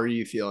 How are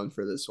you feeling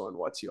for this one?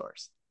 What's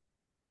yours?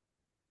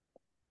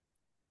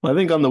 Well, I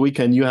think on the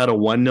weekend you had a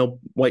 1-0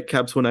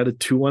 Whitecaps win. I had a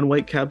 2-1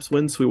 Whitecaps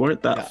win, so we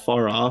weren't that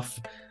far off.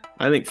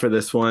 I think for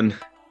this one,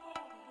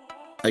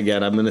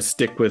 again, I'm going to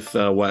stick with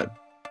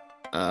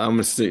I'm going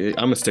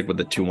to stick with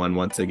the 2-1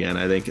 once again.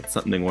 I think it's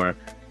something where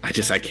I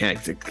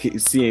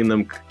can't seeing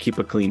them keep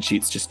a clean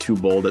sheet's just too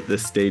bold at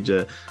this stage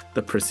of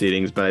the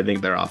proceedings, but I think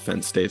their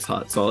offense stays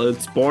hot. So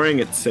it's boring,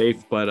 it's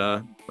safe, but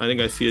I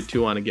think I see a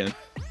 2-1 again.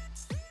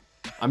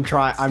 I'm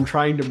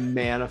trying to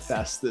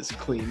manifest this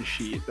clean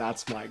sheet.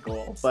 That's my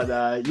goal.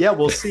 But yeah,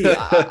 we'll see.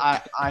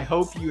 I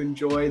hope you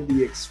enjoyed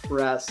the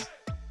Express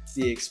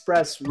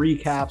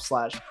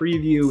recap /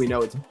 preview. We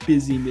know it's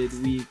busy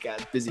midweek,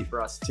 busy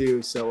for us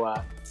too. So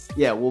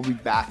yeah, we'll be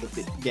back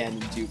again in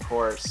due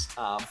course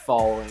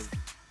following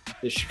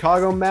the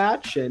Chicago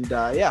match. And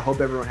yeah,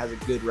 hope everyone has a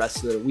good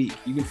rest of the week.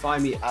 You can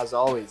find me as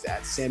always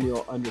at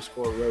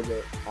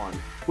Samuel_Robert on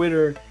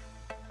Twitter,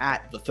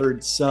 at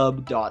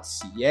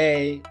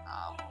thethirdSub.ca.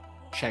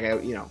 Check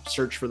out,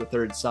 search for The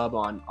Third Sub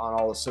on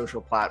all the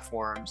social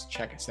platforms.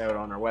 Check us out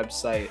on our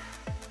website.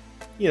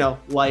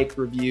 Like,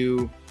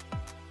 review,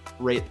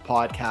 rate the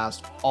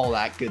podcast, all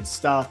that good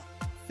stuff.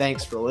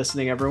 Thanks for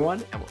listening,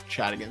 everyone, and we'll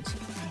chat again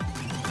soon.